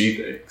at what she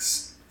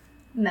thinks.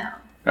 No.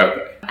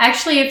 Okay.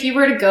 Actually, if you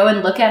were to go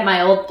and look at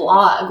my old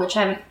blog, which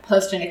I haven't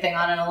posted anything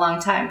on in a long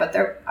time, but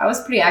I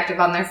was pretty active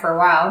on there for a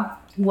while.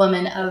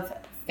 Woman of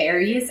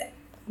Fairies,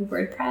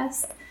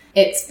 WordPress.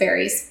 It's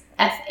Fairies,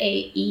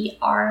 Faeries.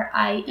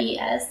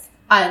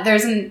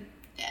 There's an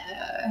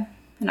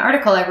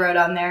article I wrote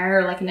on there,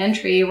 or like an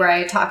entry, where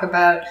I talk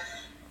about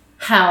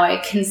how I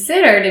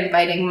considered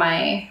inviting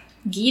my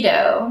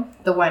Guido,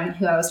 the one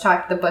who I was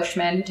talking, the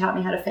Bushman who taught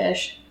me how to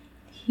fish.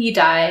 He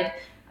died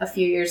a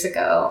few years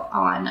ago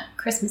on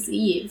Christmas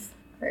Eve.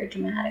 Very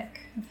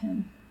dramatic of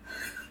him.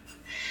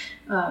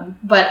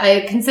 But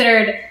I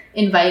considered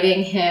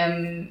inviting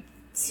him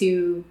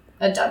to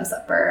a dumb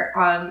supper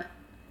on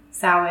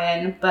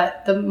Samhain,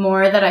 but the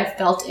more that I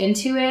felt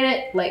into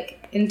it,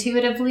 like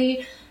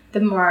intuitively, the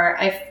more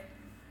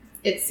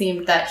it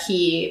seemed that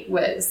he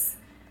was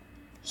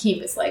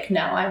like,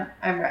 no,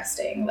 I'm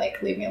resting,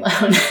 like, leave me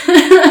alone.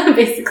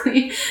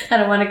 Basically, I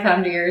don't want to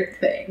come to your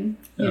thing,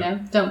 you know,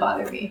 don't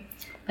bother me.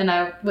 And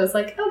I was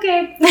like,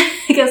 okay,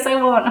 I guess I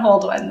won't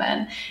hold one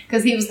then,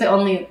 because he's the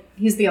only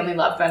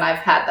loved one I've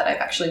had that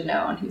I've actually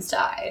known who's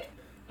died.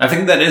 I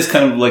think that is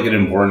kind of like an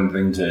important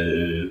thing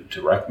to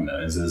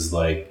recognize, is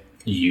like,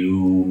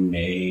 you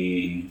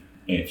may,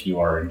 if you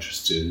are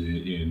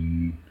interested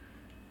in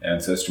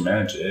ancestor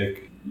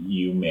magic,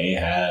 you may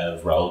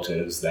have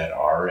relatives that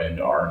are and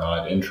are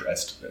not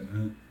interested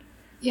in it.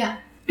 Yeah.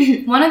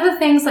 One of the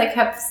things I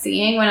kept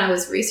seeing when I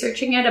was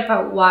researching it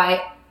about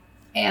why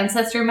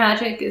ancestor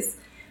magic is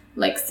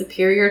like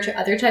superior to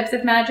other types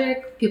of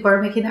magic, people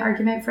are making the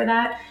argument for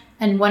that.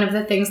 And one of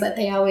the things that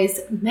they always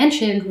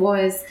mentioned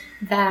was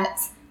that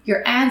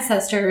your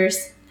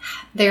ancestors,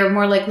 they're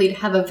more likely to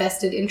have a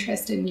vested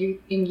interest in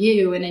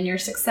you and in your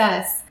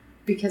success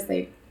because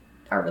they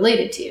are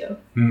related to you,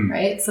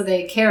 right? So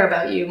they care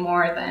about you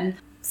more than,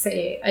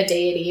 say, a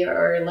deity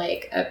or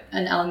like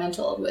an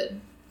elemental would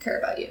care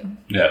about you.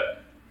 Yeah.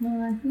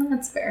 Well,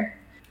 that's fair.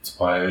 That's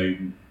why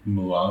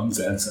Mulan's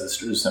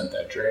ancestors sent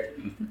that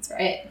dragon. That's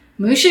right.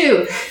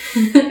 Mushu!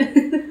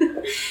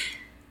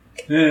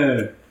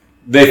 Yeah.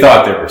 They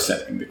thought they were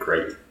sending the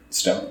Great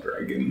Stone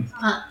Dragon.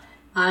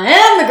 I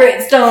am the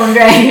Great Stone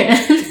Dragon!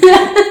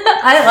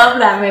 I love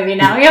that movie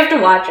now. You have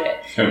to watch it.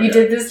 Okay. You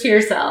did this to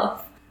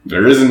yourself.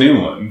 There is a new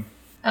one.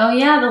 Oh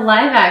yeah, the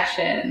live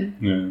action.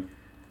 Yeah.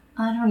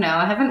 I don't know.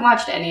 I haven't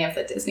watched any of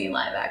the Disney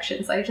live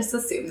actions. I just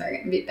assume they're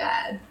going to be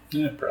bad.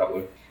 Yeah,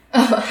 probably.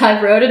 Oh,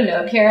 I wrote a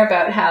note here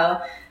about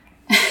how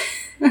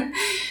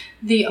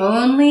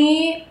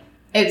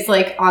it's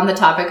like on the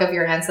topic of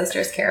your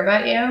ancestors care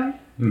about you.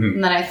 Mm-hmm.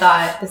 And then I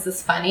thought, this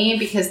is funny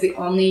because the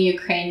only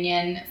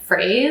Ukrainian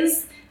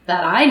phrase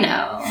that I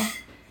know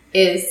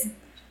is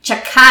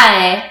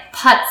Chakai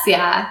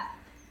Patsya,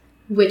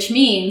 which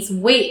means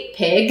wait,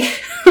 pig.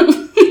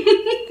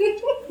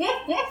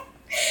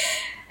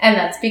 And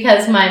that's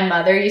because my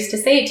mother used to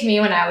say it to me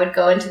when I would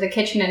go into the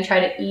kitchen and try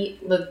to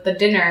eat the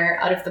dinner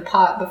out of the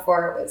pot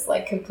before it was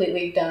like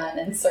completely done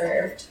and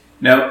served.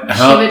 No,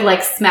 she would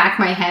like smack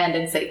my hand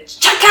and say,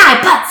 Chakai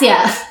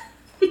Patsya!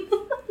 I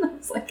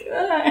was like,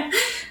 I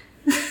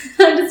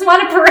just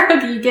want a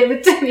pierogi, give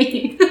it to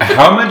me.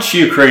 How much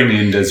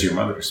Ukrainian does your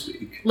mother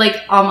speak?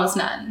 Like almost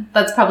none.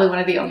 That's probably one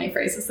of the only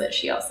phrases that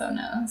she also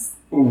knows.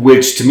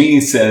 Which to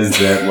me says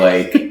that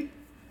like,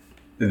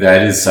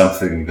 that is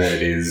something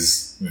that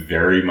is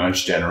very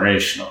much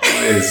generational.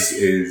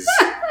 Is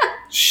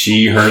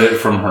she heard it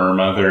from her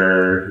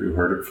mother, who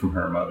heard it from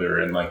her mother,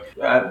 and like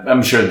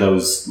I'm sure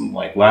those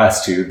like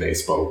last two, they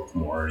spoke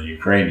more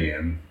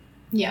Ukrainian.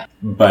 Yeah.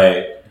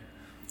 But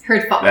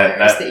her father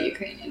is the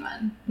Ukrainian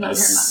one, not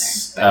her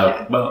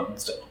mother. Well,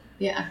 still.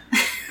 Yeah.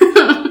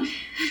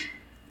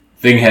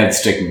 Thing had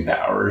sticking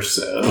power,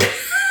 so.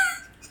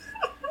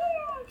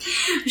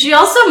 She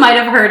also might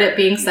have heard it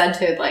being said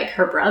to like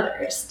her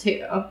brothers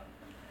too.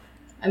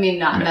 I mean,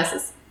 not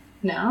necessarily.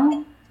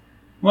 No?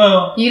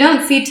 Well... You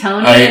don't see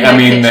Tony in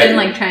the kitchen,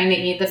 like, trying to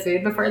eat the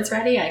food before it's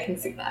ready? I can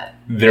see that.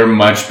 They're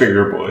much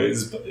bigger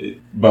boys, but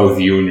both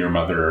you and your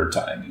mother are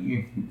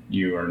tiny.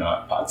 You are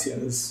not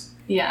Patsyas.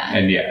 Yeah.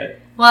 And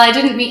yet... Well, I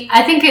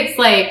think it's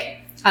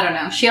like, I don't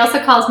know. She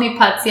also calls me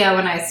Patsya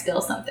when I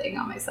spill something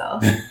on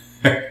myself.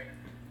 And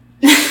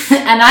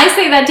I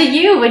say that to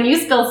you when you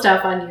spill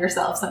stuff on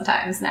yourself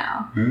sometimes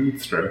now.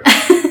 It's true.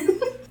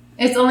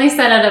 It's only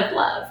said out of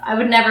love. I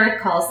would never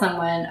call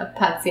someone a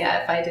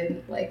Patsya if I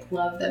didn't like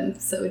love them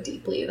so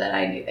deeply that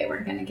I knew they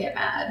weren't going to get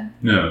mad.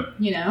 No.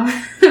 You know?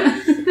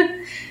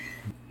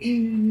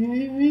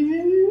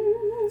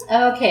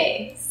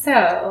 Okay,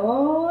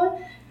 so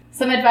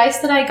some advice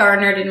that I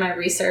garnered in my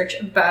research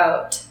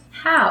about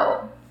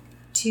how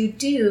to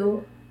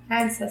do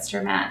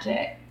ancestor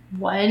magic.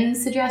 One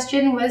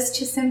suggestion was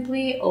to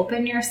simply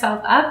open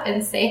yourself up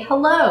and say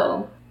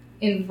hello.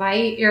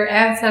 Invite your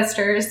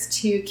ancestors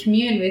to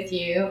commune with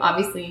you.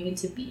 Obviously, you need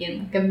to be in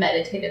like a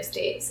meditative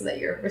state so that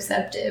you're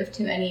receptive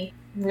to any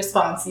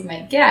response you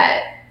might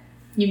get.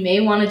 You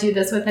may want to do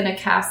this within a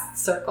caste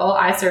circle.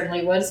 I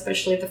certainly would,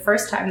 especially the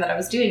first time that I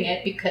was doing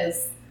it,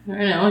 because I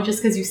don't know,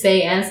 just because you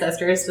say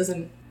ancestors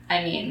doesn't,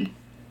 I mean,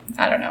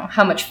 I don't know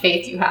how much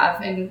faith you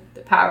have in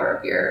the power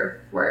of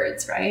your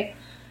words, right?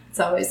 It's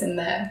always in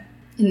the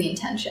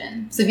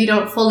intention. So if you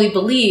don't fully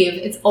believe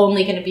it's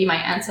only going to be my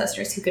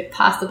ancestors who could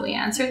possibly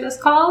answer this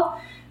call,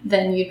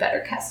 then you'd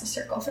better cast a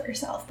circle for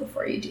yourself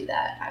before you do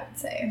that, I would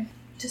say,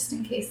 just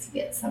in case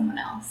you get someone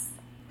else.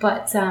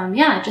 But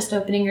yeah, just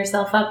opening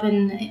yourself up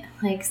and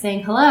like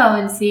saying hello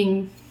and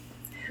seeing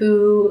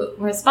who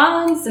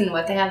responds and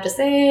what they have to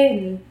say.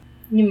 And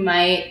you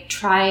might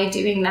try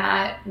doing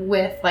that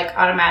with like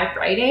automatic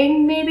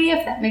writing, maybe,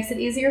 if that makes it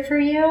easier for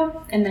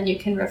you. And then you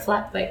can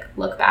reflect, like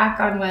look back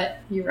on what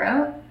you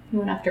wrote. You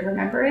won't have to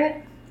remember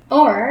it.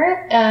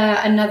 Or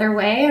another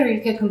way, or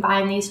you could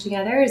combine these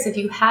together, is if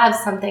you have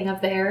something of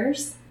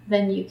theirs,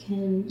 then you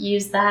can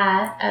use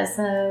that as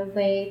a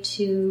way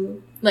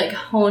to like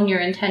hone your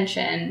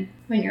intention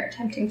when you're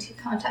attempting to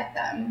contact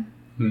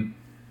them.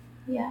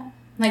 Yeah.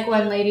 Like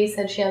one lady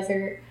said she has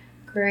her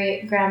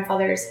great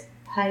grandfather's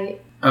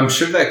pipe. I'm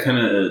sure that kind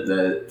of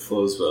that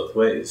flows both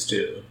ways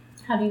too.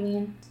 How do you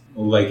mean?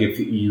 Like if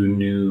you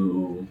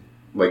knew,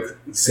 like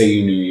say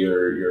you knew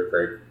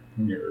your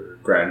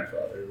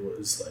grandfather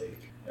was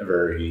like a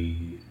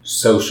very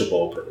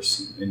sociable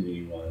person, and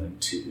you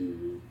wanted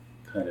to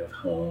kind of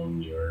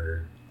hone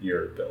your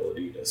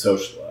ability to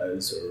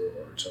socialize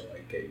or to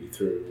like get you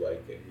through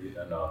like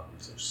an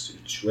awkward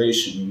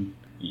situation,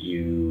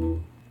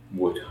 you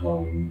would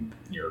hone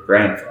your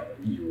grandfather.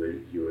 You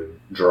would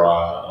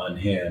draw on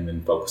him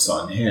and focus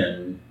on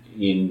him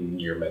in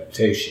your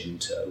meditation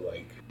to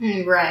like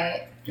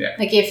right. Yeah.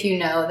 Like if you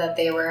know that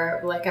they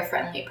were like a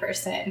friendly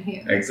person who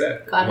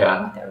exactly got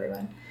along with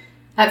everyone.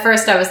 At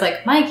first I was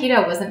like, Mike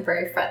Ito wasn't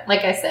very friendly.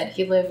 Like I said,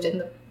 he lived in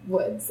the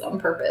woods on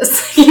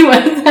purpose.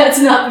 That's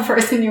not the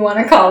person you want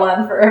to call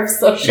on for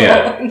social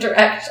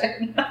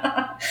interaction.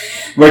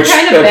 Which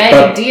trying to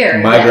beg deer.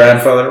 My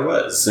grandfather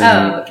was.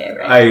 Oh, okay,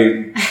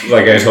 right.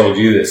 I told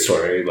you this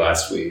story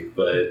last week,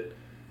 but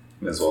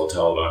as well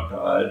tell it on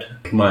pod.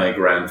 My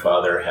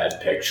grandfather had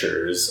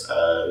pictures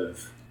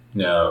of,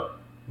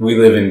 we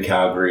live in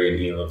Calgary and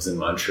he lives in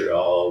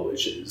Montreal,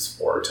 which is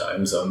 4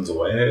 time zones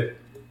away.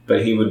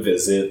 But he would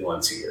visit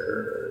once a year,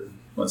 or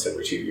once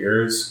every 2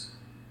 years.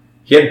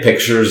 He had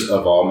pictures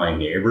of all my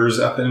neighbors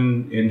up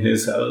in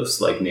his house,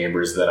 like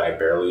neighbors that I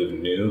barely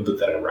even knew, but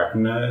that I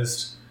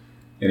recognized.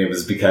 And it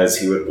was because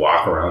he would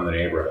walk around the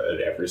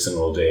neighborhood every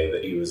single day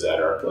that he was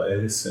at our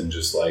place and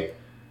just like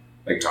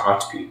talk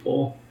to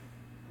people.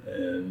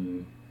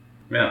 And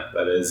yeah,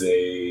 that is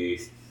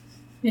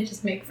You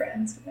just make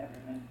friends with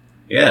everyone.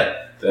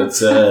 Yeah, that's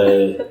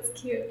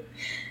that's cute.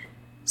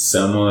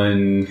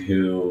 Someone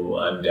who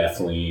I'm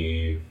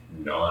definitely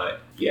not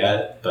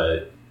yet,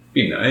 but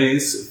be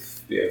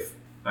nice if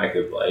I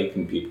could like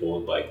and people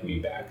would like me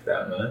back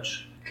that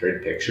much.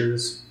 Trade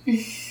pictures.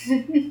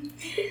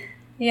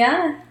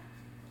 Yeah.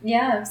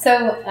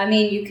 So, I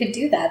mean, you could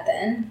do that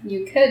then.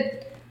 You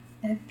could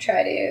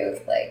try to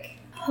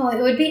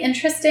it would be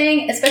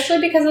interesting, especially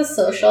because of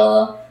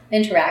social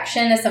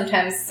interaction is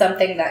sometimes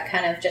something that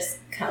kind of just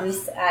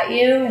comes at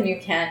you and you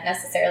can't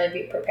necessarily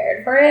be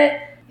prepared for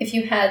it. If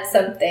you had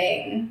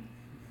something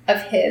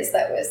of his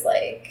that was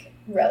like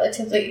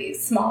relatively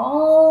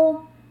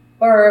small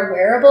or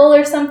wearable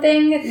or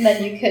something,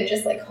 then you could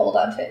just like hold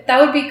on to it. That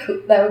would be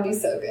cool. That would be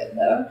so good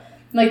though.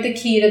 Like the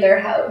key to their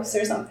house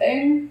or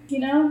something,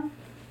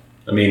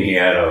 I mean, he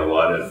had a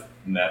lot of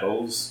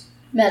medals.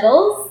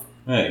 Medals?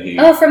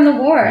 Yeah, from the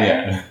war.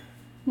 Yeah.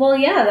 Well,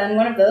 yeah, then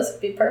one of those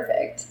would be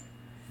perfect.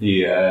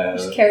 He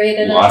just carry it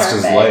in lost a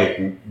his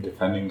leg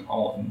defending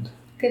Holland.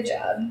 Good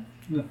job.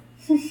 Yeah.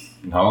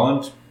 And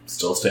Holland,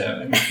 still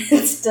standing.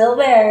 It's still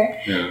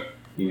there. Yeah.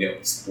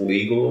 It's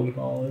legal in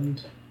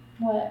Holland.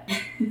 What?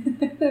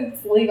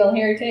 It's legal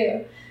here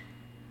too.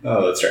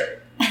 Oh, that's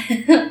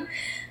right.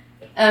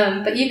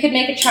 But you could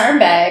make a charm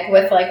bag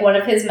with like one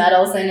of his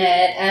medals in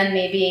it and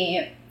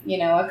maybe,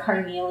 a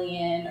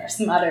carnelian or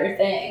some other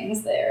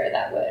things there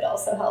that would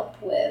also help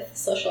with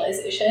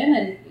socialization,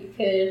 and you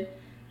could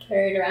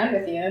carry it around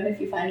with you. And if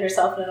you find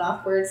yourself in an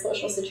awkward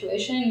social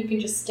situation, you can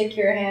just stick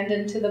your hand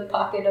into the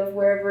pocket of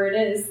wherever it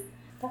is.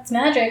 That's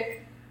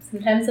magic.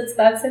 Sometimes it's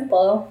that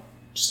simple.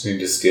 Just need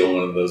to steal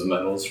one of those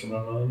medals from my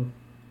mom.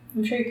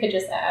 I'm sure you could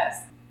just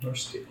ask. Or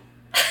steal.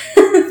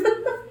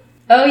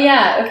 Oh,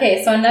 yeah.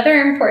 Okay, so another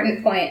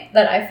important point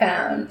that I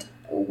found,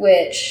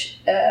 which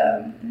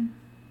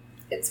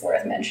it's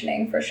worth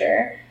mentioning for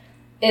sure,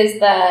 is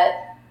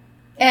that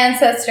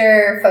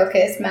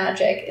ancestor-focused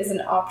magic is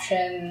an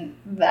option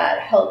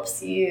that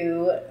helps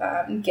you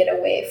get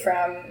away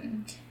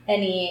from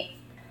any,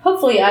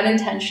 hopefully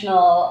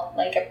unintentional,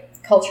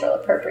 cultural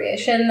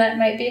appropriation that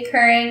might be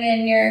occurring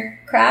in your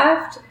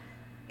craft,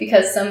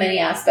 because so many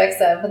aspects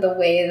of the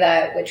way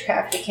that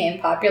witchcraft became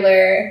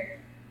popular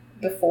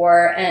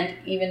before, and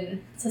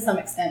even to some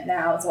extent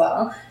now as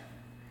well,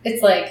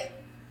 it's like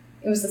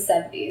it was the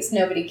 70s.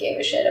 Nobody gave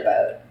a shit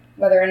about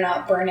whether or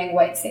not burning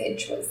white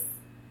sage was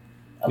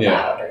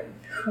allowed or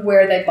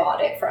where they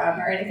bought it from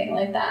or anything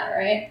like that,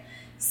 right?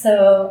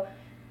 So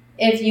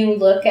if you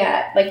look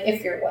at,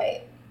 if you're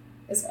white,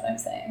 is what I'm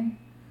saying,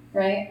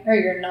 right? Or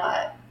you're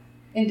not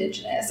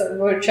Indigenous, or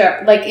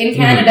whichever. Like in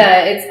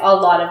Canada, it's a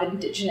lot of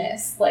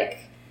Indigenous, like,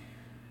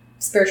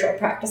 spiritual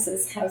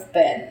practices have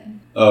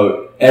been.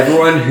 Oh,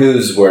 everyone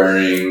who's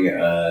wearing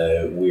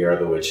 "We Are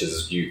the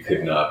Witches, You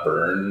Could Not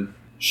Burn"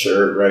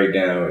 shirt right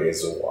now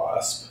is a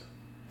wasp,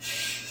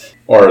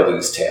 or at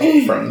least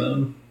tail from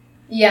them.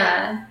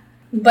 Yeah.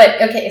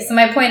 But, okay, so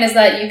my point is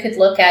that you could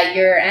look at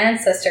your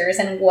ancestors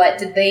and what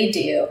did they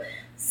do,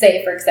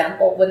 say, for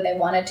example, when they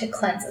wanted to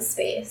cleanse a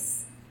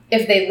space.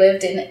 If they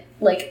lived in,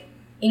 like,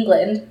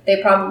 England,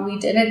 they probably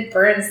didn't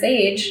burn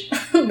sage.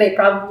 They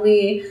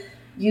probably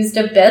used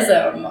a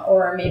besom,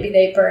 or maybe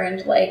they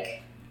burned,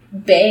 like,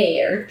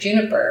 bay or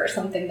juniper or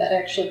something that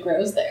actually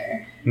grows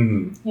there.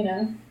 Mm-hmm. You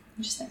know?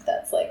 I just think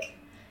that's, like,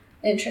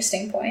 an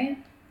interesting point.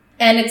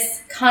 And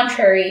it's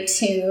contrary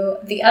to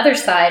the other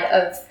side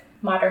of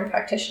modern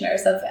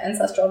practitioners of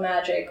ancestral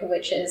magic,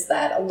 which is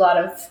that a lot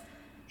of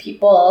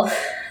people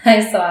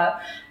I saw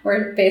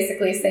were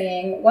basically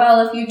saying,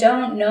 well, if you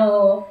don't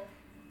know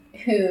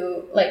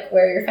who, like,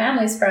 where your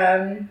family's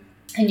from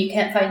and you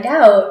can't find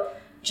out,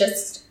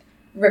 just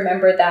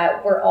remember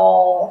that we're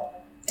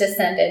all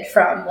descended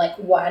from, like,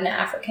 one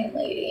African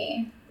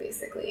lady,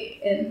 basically,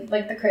 in,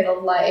 like, the cradle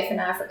of life in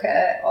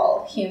Africa,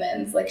 all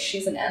humans, like,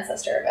 she's an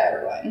ancestor of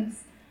everyone's,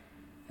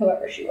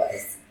 whoever she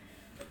was.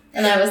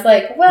 And I was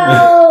like,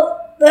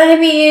 well, I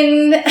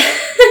mean,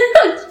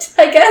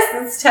 I guess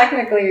it's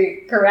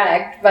technically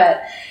correct,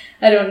 but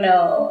I don't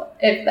know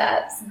if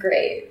that's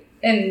great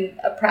in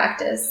a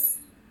practice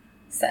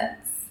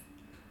sense,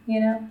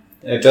 you know?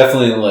 It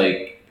definitely,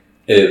 like,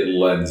 it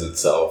lends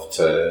itself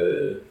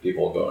to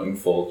people going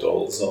full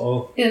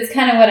Dolezal. It's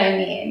kind of what I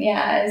mean,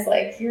 yeah. It's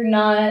like,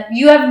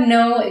 you have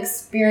no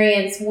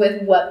experience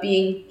with what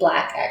being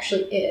Black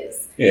actually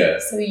is. Yeah.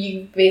 So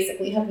you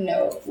basically have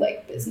no,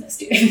 like, business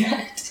doing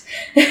that.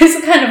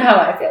 It's kind of how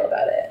I feel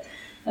about it.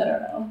 I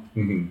don't know.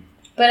 Mm-hmm.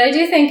 But I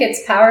do think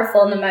it's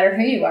powerful, no matter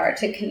who you are,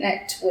 to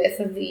connect with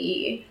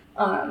the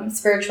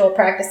spiritual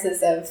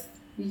practices of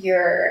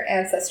your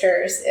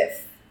ancestors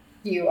if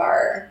you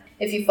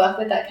fuck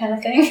with that kind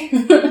of thing.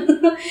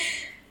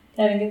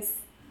 I think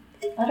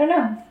I don't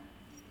know.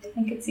 I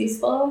think it's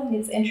useful. I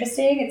think it's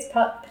interesting. It's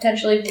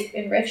potentially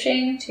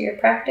enriching to your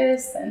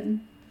practice,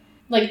 and,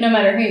 like, no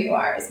matter who you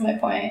are is my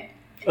point.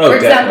 Oh, for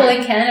example, definitely.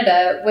 in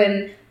Canada,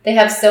 when they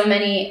have so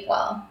many,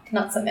 well,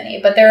 not so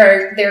many, but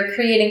they're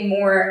creating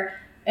more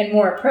and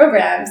more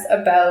programs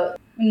about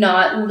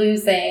not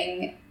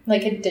losing,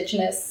 like,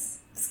 Indigenous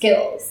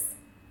skills.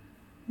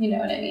 You know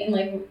what I mean?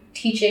 Like,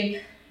 teaching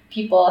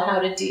people how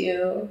to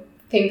do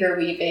finger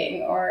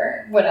weaving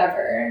or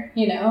whatever,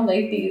 you know,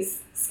 like,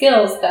 these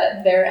skills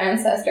that their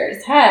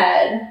ancestors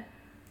had,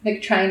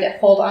 like, trying to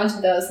hold on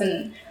to those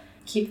and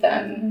keep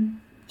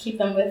them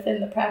within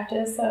the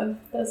practice of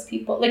those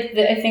people. Like,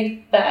 I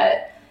think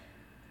that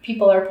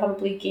people are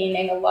probably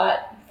gaining a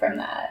lot from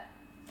that.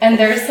 And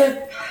there's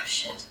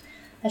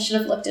I should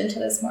have looked into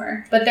this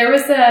more. But there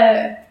was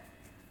a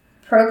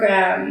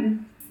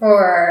program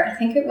for, I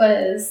think it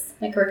was,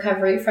 like,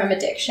 recovery from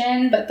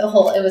addiction, but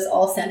it was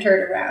all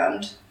centered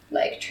around,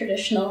 like,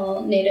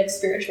 traditional Native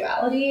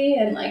spirituality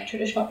and, like,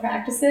 traditional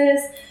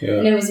practices. Yeah.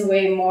 And it was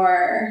way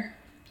more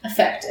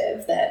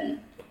effective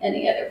than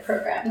any other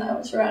program that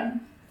was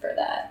run for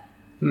that.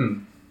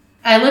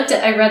 I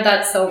read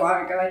that so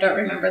long ago, I don't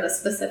remember the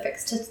specific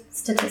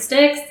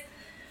statistics,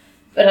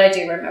 but I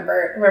do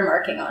remember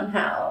remarking on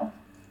how,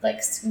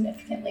 like,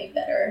 significantly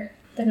better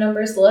the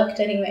numbers looked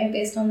anyway,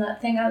 based on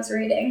that thing I was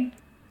reading.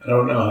 I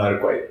don't know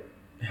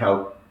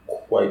how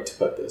quite to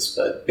put this,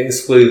 but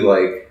basically,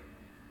 like,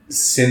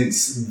 certainly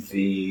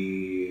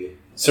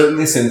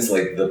since,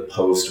 like, the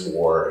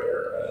post-war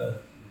era,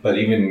 but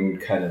even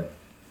kind of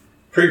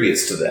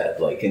previous to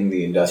that, like, in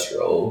the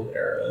industrial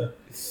era,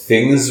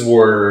 things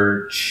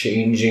were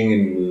changing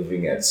and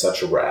moving at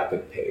such a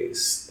rapid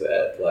pace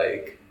that,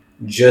 like,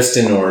 just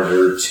in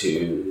order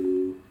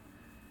to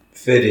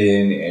fit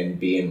in and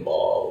be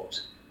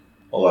involved,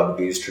 a lot of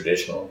these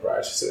traditional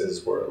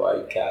practices were,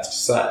 like, cast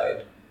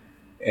aside.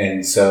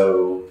 And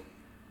so,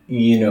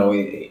 you know,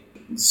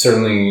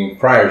 certainly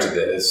prior to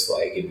this,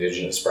 like,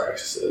 Indigenous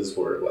practices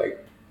were, like,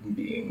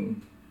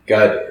 being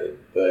gutted,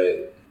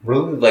 but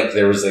really, like,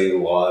 there was a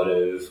lot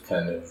of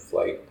kind of,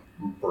 like,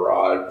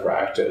 broad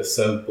practice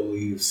of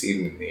beliefs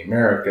even in the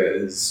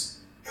Americas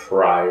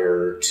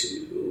prior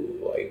to,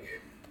 like,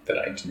 the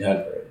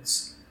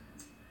 1900s.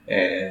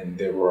 And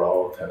they were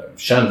all kind of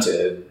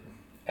shunted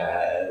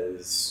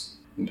as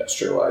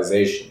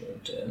industrialization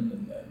moved in,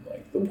 and then,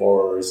 like, the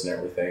wars and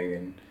everything,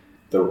 and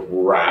the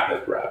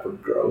rapid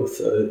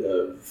growth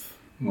of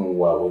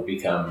what would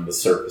become the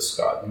surface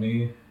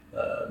economy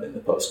in the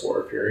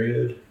post-war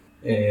period.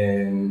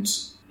 And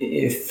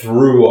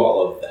through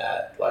all of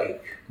that,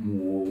 like,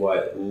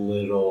 what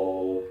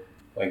little,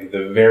 like,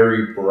 the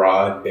very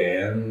broad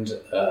band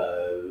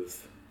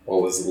of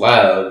what was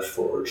allowed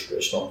for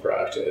traditional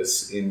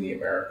practice in the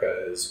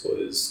Americas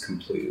was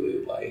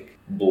completely, like,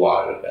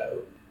 blotted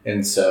out.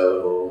 And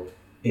so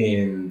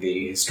in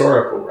the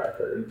historical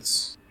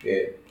records,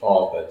 it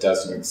all that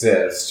doesn't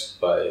exist,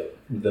 but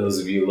those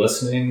of you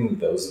listening,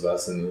 those of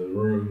us in the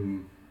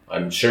room,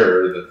 I'm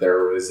sure that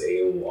there was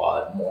a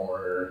lot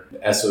more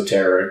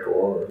esoteric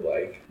or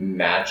like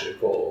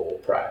magical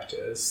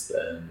practice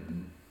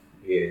than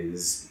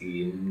is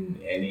in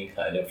any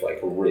kind of like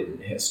written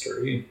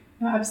history.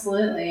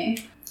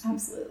 Absolutely.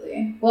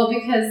 Absolutely. Well,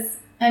 because,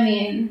 I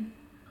mean,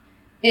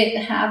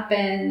 it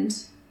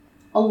happened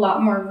a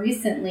lot more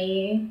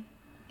recently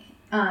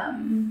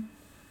in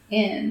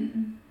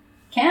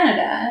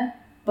Canada,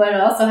 but it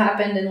also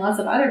happened in lots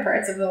of other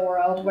parts of the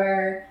world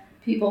where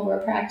people were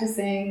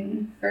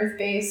practicing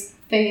earth-based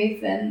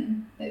faith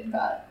and it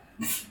got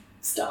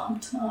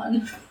stomped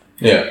on.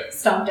 Yeah.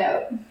 Stomped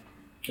out.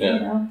 Yeah. You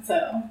know,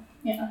 so,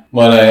 yeah.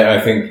 Well, I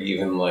think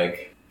even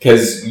like,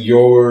 because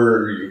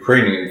your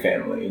Ukrainian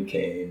family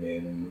came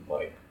in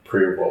like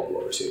pre-World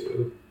War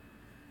II.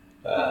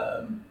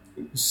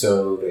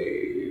 So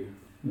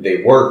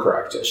they were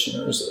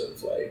practitioners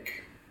of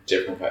like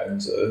different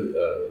kinds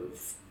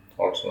of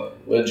alternate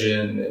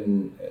religion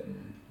and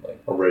like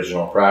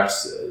original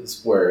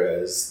practices,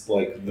 whereas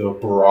like the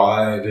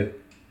broad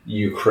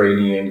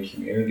Ukrainian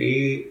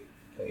community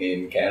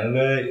in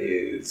Canada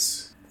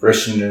is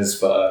Christian as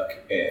fuck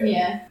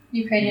and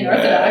Ukrainian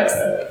Orthodox.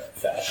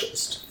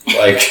 Fascist.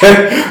 Like,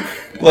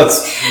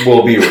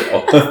 we'll be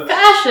real.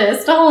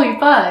 Fascist? Holy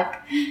fuck.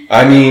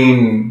 I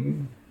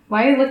mean,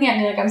 why are you looking at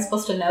me like I'm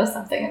supposed to know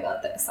something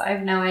about this? I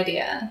have no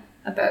idea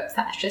about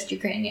fascist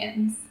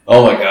Ukrainians.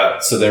 Oh my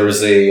god. So there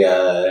was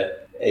a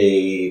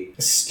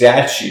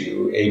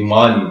statue, a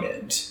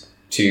monument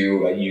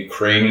to a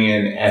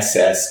Ukrainian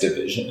SS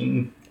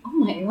division. Oh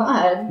my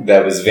god.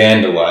 That was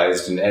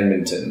vandalized in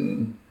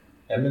Edmonton?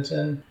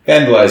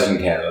 Vandalized in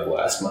Canada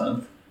last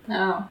month.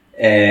 Oh.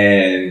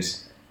 And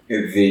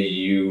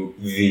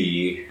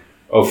the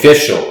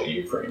official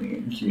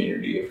Ukrainian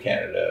community of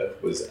Canada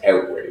was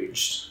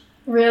outraged.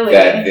 Really?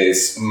 That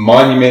this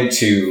monument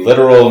to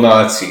literal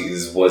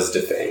Nazis was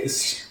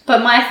defaced.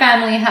 But my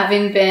family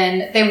having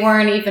been, they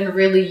weren't even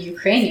really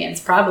Ukrainians,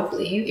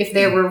 probably. If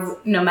they were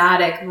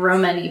nomadic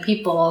Romani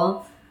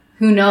people,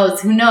 who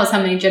knows how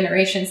many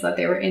generations that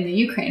they were in the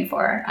Ukraine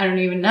for. I don't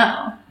even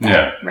know.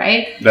 Yeah.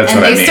 Right? That's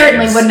and what I mean. they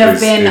certainly wouldn't have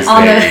been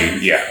on the...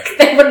 Yeah.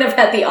 They wouldn't have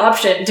had the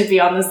option to be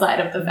on the side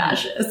of the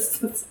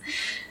fascists.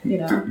 You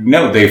know?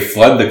 No, they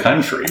fled the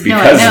country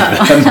because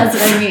of them. That's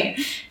what I mean.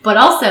 But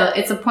also,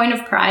 it's a point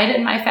of pride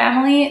in my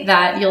family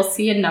that you'll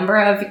see a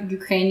number of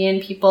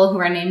Ukrainian people who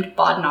are named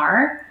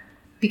Bodnar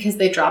because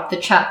they dropped the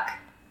Chuck.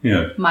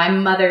 Yeah. My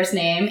mother's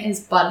name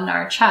is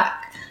Bodnar Chuck.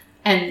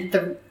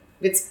 And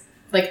it's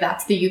like,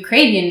 that's the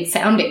Ukrainian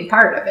sounding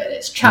part of it.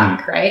 It's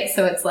Chuck, right?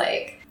 So it's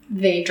like,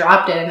 they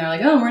dropped it and they're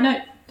like, oh,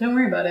 don't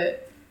worry about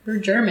it. We're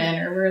German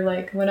or we're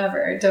like,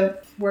 whatever. Don't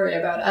worry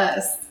about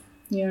us.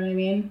 You know what I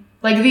mean?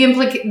 Like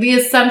the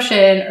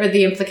assumption or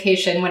the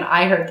implication when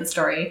I heard the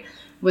story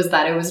was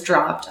that it was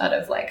dropped out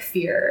of like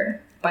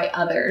fear by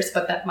others,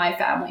 but that my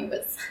family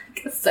was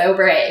like, so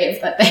brave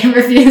that they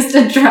refused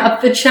to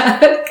drop the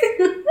Chuck.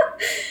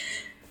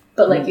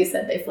 But like you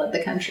said, they fled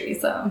the country,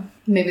 so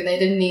maybe they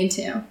didn't need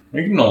to.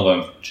 We can hold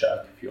on to the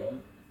Chuck if you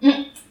want.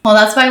 Well,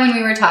 that's why when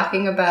we were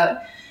talking about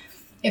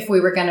if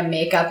we were going to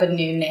make up a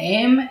new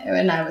name,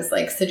 and I was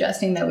like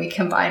suggesting that we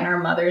combine our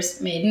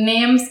mother's maiden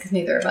names because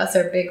neither of us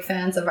are big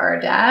fans of our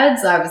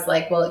dad's, I was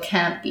like, well, it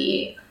can't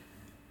be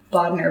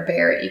Bodnar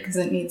Barry because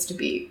it needs to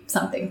be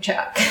something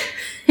Chuck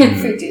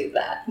if we do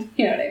that.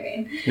 You know what I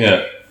mean?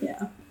 Yeah.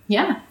 Yeah.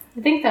 Yeah.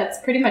 I think that's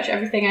pretty much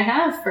everything I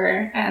have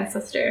for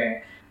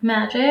ancestor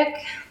magic.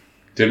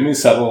 Didn't we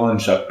settle on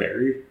Chuck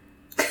Berry?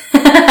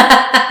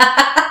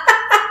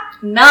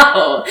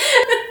 No.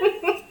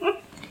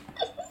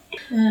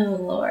 Oh,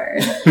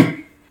 Lord.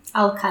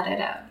 I'll cut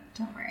it out.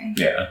 Don't worry.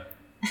 Yeah.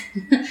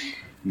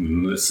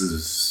 This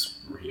is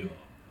real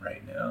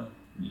right now.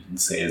 You can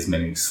say as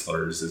many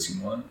slurs as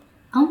you want.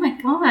 Oh my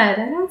god,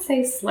 I don't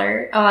say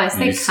slur. Oh, I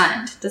say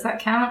cunt. Does that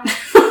count?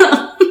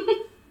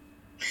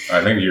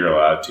 I think you're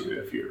allowed to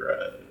if you're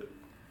a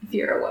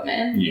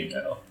woman. You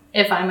know.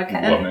 If I'm a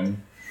cunt.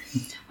 Woman.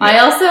 I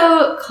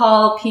also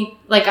call people,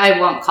 like I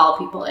won't call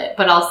people it,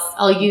 but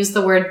I'll use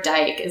the word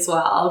dyke as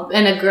well.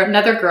 And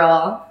another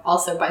girl,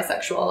 also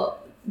bisexual,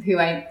 who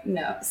I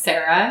know,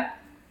 Sarah,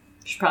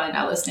 she's probably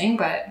not listening,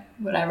 but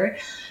whatever.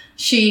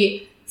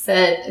 She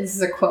said, this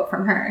is a quote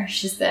from her,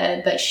 she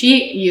said that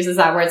she uses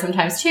that word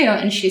sometimes too,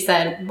 and she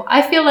said,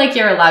 I feel like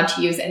you're allowed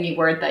to use any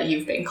word that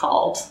you've been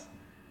called.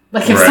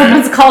 Like if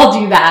someone's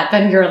called you that,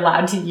 then you're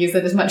allowed to use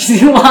it as much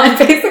as you want,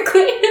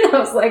 basically. And I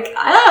was like,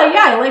 oh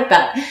yeah, I like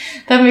that.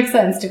 That makes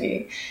sense to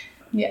me.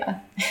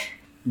 Yeah.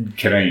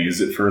 Can I use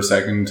it for a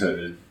second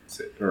to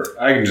say, or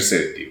I can just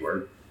say the D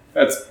word.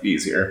 That's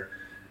easier.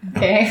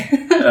 Okay.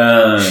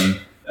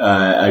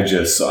 I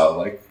just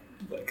saw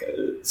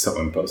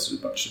someone posted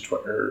a bunch of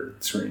Twitter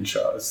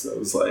screenshots that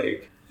was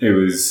like, it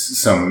was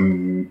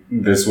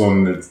this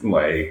woman that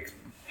like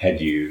had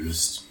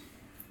used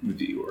the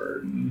D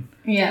word. And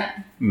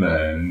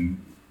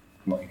then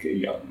like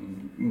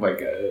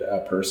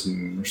a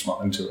person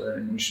responded to her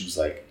and she was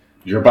like,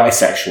 you're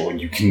bisexual,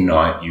 you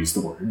cannot use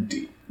the word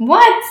D.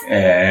 What?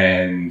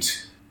 And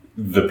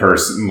the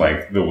person,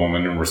 like, the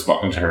woman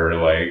responded to her,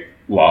 like,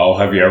 lol,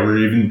 have you ever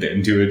even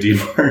been to a D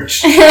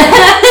march? And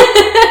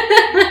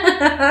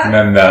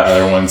then the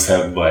other one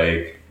said,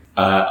 like,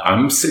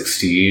 I'm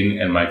 16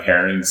 and my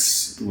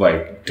parents,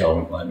 like,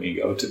 don't let me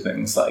go to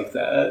things like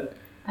that.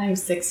 I'm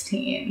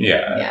 16.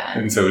 Yeah.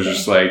 And so it was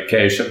just like,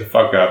 okay, shut the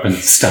fuck up and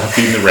stop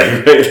being the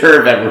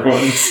regulator of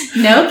everyone's.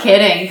 No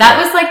kidding.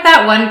 That was like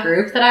that one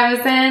group that I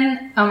was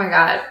in. Oh my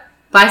God.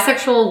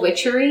 Bisexual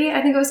Witchery,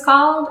 I think it was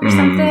called, or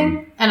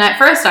something. And at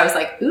first I was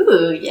like,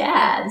 ooh,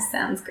 yeah, this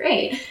sounds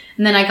great.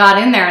 And then I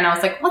got in there and I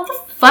was like, what the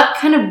fuck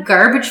kind of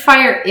garbage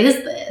fire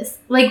is this?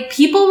 Like,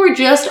 people were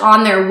just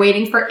on there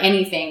waiting for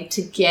anything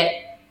to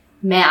get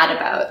mad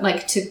about,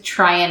 like, to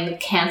try and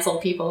cancel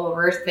people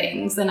over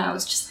things. And I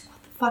was just like,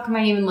 what the fuck am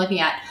I even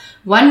looking at?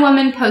 One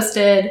woman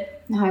posted,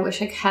 now I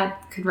wish I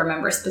could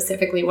remember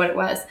specifically what it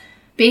was.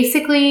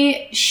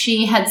 Basically,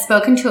 she had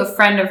spoken to a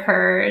friend of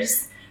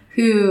hers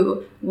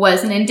who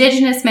was an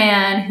Indigenous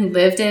man who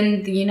lived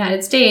in the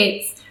United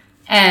States,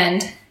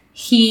 and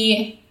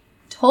he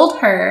told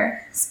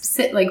her,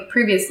 like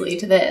previously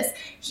to this,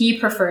 he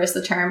prefers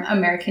the term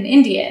American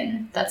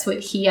Indian. That's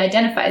what he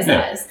identifies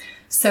as.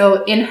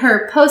 So in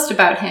her post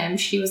about him,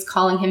 she was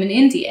calling him an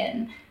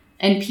Indian,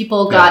 and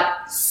people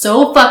got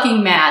so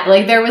fucking mad.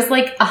 Like, there was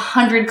like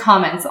 100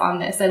 comments on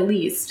this, at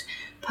least,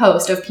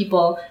 post of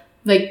people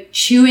like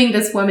chewing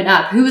this woman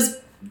up, who was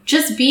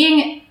just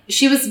being...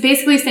 She was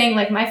basically saying,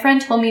 like, my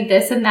friend told me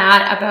this and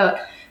that about,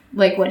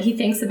 like, what he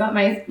thinks about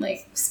my,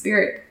 like,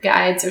 spirit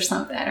guides or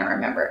something. I don't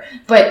remember.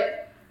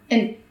 But,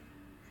 and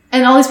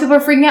all these people are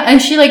freaking out. And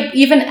she, like,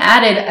 even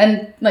added,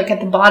 and, like,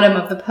 at the bottom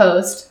of the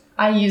post,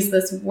 I use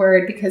this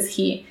word because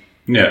he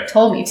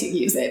told me to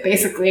use it,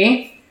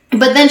 basically.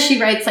 But then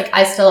she writes, like,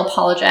 I still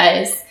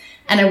apologize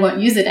and I won't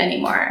use it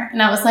anymore.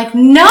 And I was like,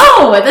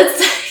 no,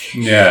 that's...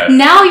 Yeah.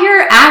 Now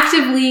you're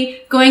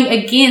actively going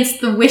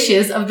against the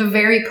wishes of the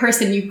very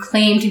person you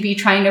claim to be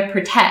trying to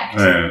protect.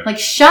 Yeah. Like,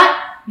 shut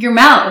your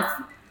mouth.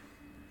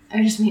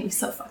 It just made me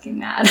so fucking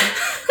mad.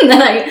 And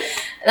then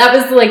that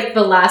was like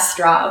the last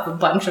straw of a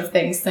bunch of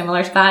things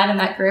similar to that in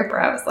that group, where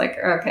I was like,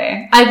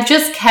 okay.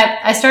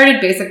 I started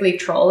basically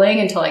trolling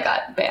until I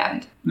got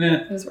banned.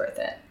 Yeah. It was worth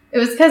it. It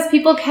was because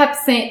people kept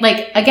saying,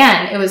 like,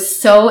 again, it was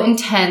so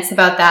intense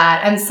about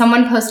that. And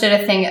someone posted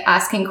a thing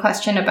asking a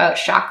question about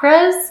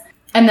chakras.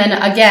 And then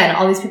again,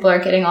 all these people are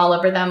getting all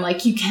over them.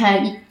 Like, you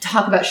can't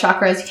talk about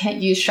chakras. You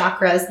can't use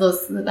chakras.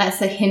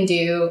 That's a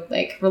Hindu,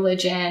 like,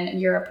 religion.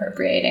 You're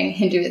appropriating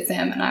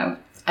Hinduism. And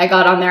I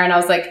got on there and I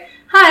was like,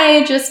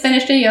 hi, just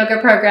finished a yoga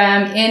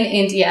program in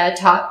India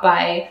taught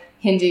by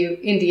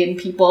Indian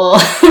people.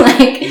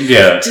 Like,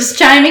 just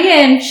chiming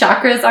in.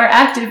 Chakras are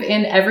active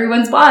in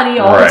everyone's body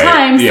all the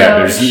time.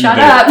 So shut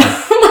up.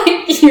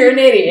 Like, you're an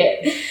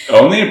idiot.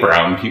 Only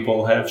brown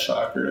people have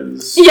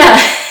chakras. Yeah.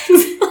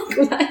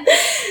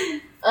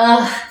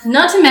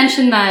 Not to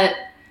mention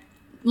that,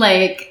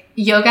 like,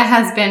 yoga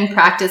has been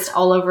practiced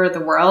all over the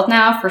world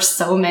now for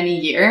so many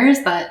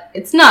years that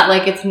it's not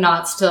like it's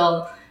not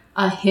still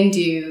a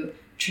Hindu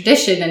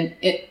tradition and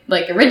it,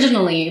 like,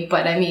 originally,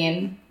 but I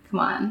mean, come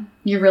on.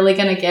 You're really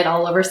gonna get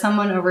all over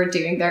someone over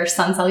doing their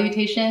sun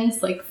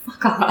salutations? Like,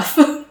 fuck off.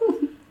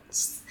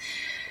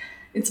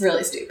 It's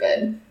really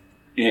stupid.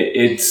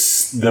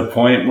 It's the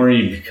point where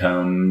you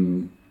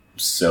become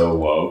so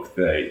woke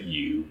that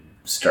you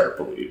start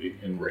believing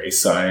in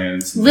race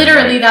science.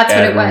 Literally, that's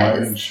what it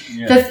was.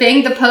 Yeah.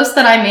 The post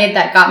that I made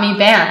that got me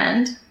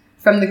banned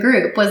from the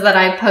group was that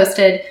I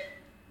posted,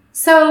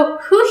 so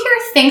who here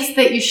thinks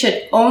that you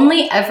should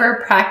only ever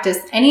practice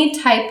any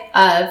type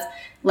of,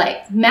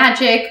 like,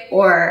 magic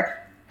or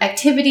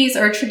activities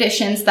or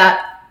traditions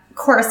that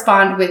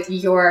correspond with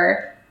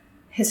your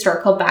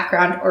historical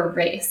background or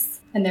race?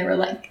 And they were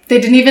like, they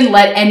didn't even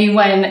let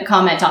anyone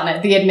comment on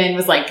it. The admin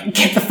was like,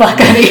 get the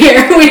fuck out of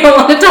here. We don't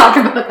want to talk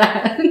about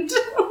that.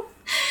 I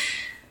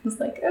was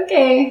like,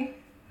 okay,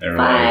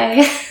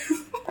 bye.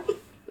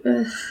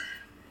 Like,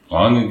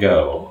 long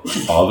ago,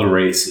 all the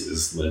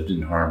races lived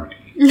in harmony.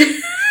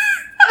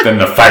 Then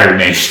the Fire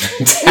Nation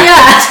attacked.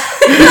 Yeah.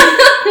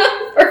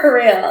 For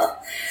real.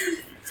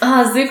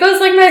 Zuko's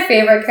like my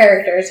favorite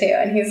character too,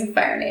 and he's a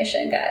Fire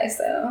Nation guy,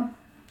 so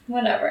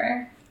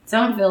whatever.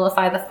 Don't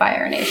vilify the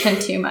Fire Nation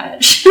too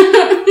much.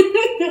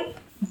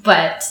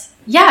 But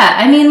yeah,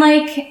 I mean,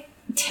 like,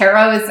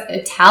 tarot is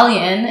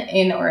Italian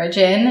in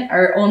origin.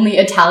 Are only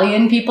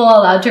Italian people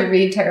allowed to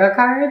read tarot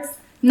cards?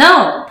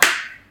 No.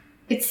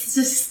 It's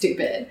just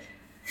stupid.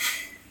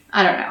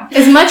 I don't know.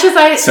 As much as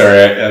I...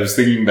 Sorry, I was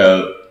thinking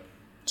about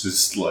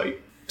just,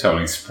 like,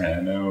 Tony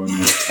Soprano in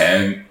his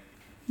tent.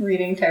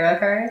 Reading tarot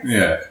cards?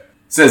 Yeah. It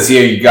says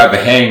here you got the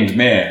Hanged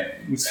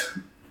Man.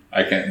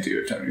 I can't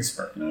do a Tony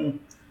Soprano.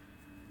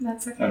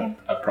 That's okay.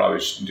 I probably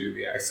shouldn't do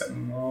the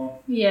accent at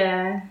all.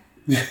 Yeah.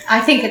 I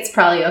think it's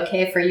probably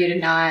okay for you to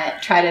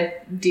not try to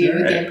do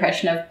right. the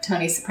impression of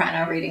Tony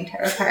Soprano reading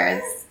tarot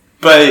cards.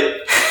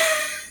 But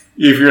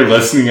If you're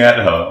listening at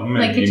home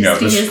Like, and you know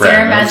the just use your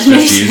premise,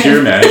 just use your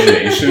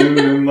imagination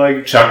and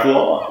like chuckle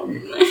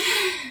along.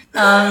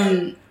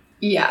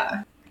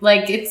 Yeah.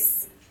 Like,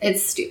 it's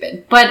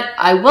stupid. But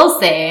I will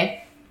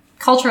say,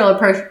 cultural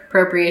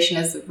appropriation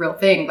is a real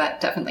thing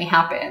that definitely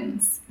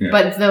happens. Yeah.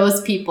 But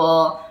those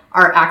people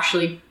are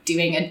actually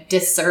doing a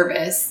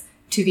disservice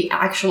to the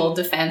actual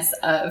defense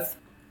of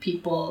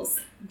people's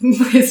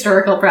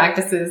historical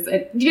practices.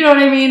 And, you know what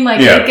I mean?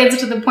 Like, Yeah. it gets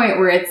to the point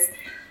where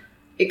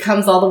it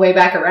comes all the way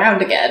back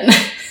around again,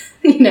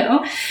 you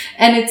know?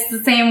 And it's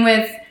the same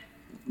with,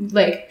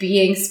 like,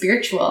 being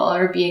spiritual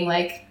or being,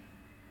 like,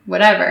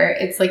 whatever.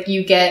 It's like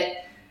you get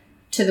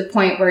to the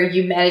point where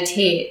you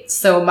meditate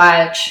so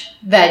much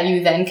that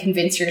you then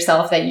convince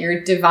yourself that you're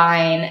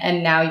divine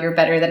and now you're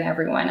better than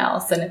everyone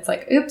else. And it's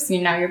like, oops,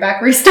 now you're back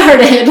where you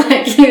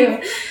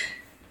started.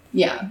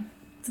 Yeah,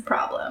 it's a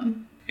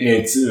problem.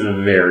 It's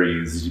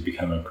very easy to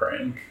become a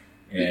crank.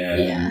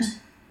 And Yeah.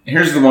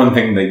 here's the one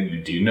thing that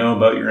you do know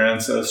about your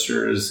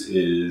ancestors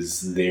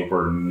is they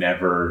were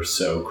never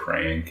so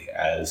crank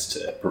as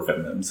to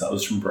prevent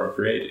themselves from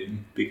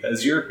procreating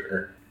because you're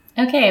here.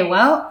 Okay,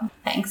 well,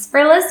 thanks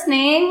for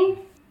listening.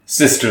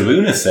 Sister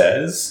Luna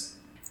says,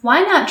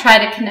 Why not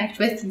try to connect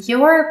with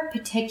your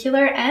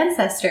particular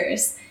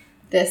ancestors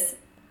this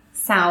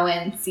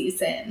Samhain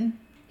season?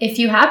 If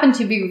you happen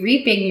to be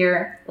reaping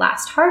your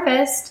last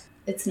harvest,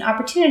 it's an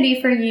opportunity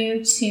for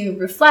you to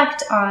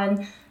reflect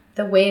on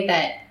the way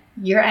that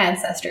your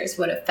ancestors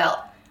would have felt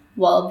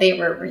while they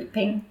were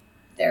reaping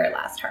their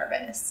last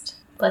harvest.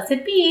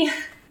 Blessed be.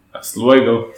 hasta luego.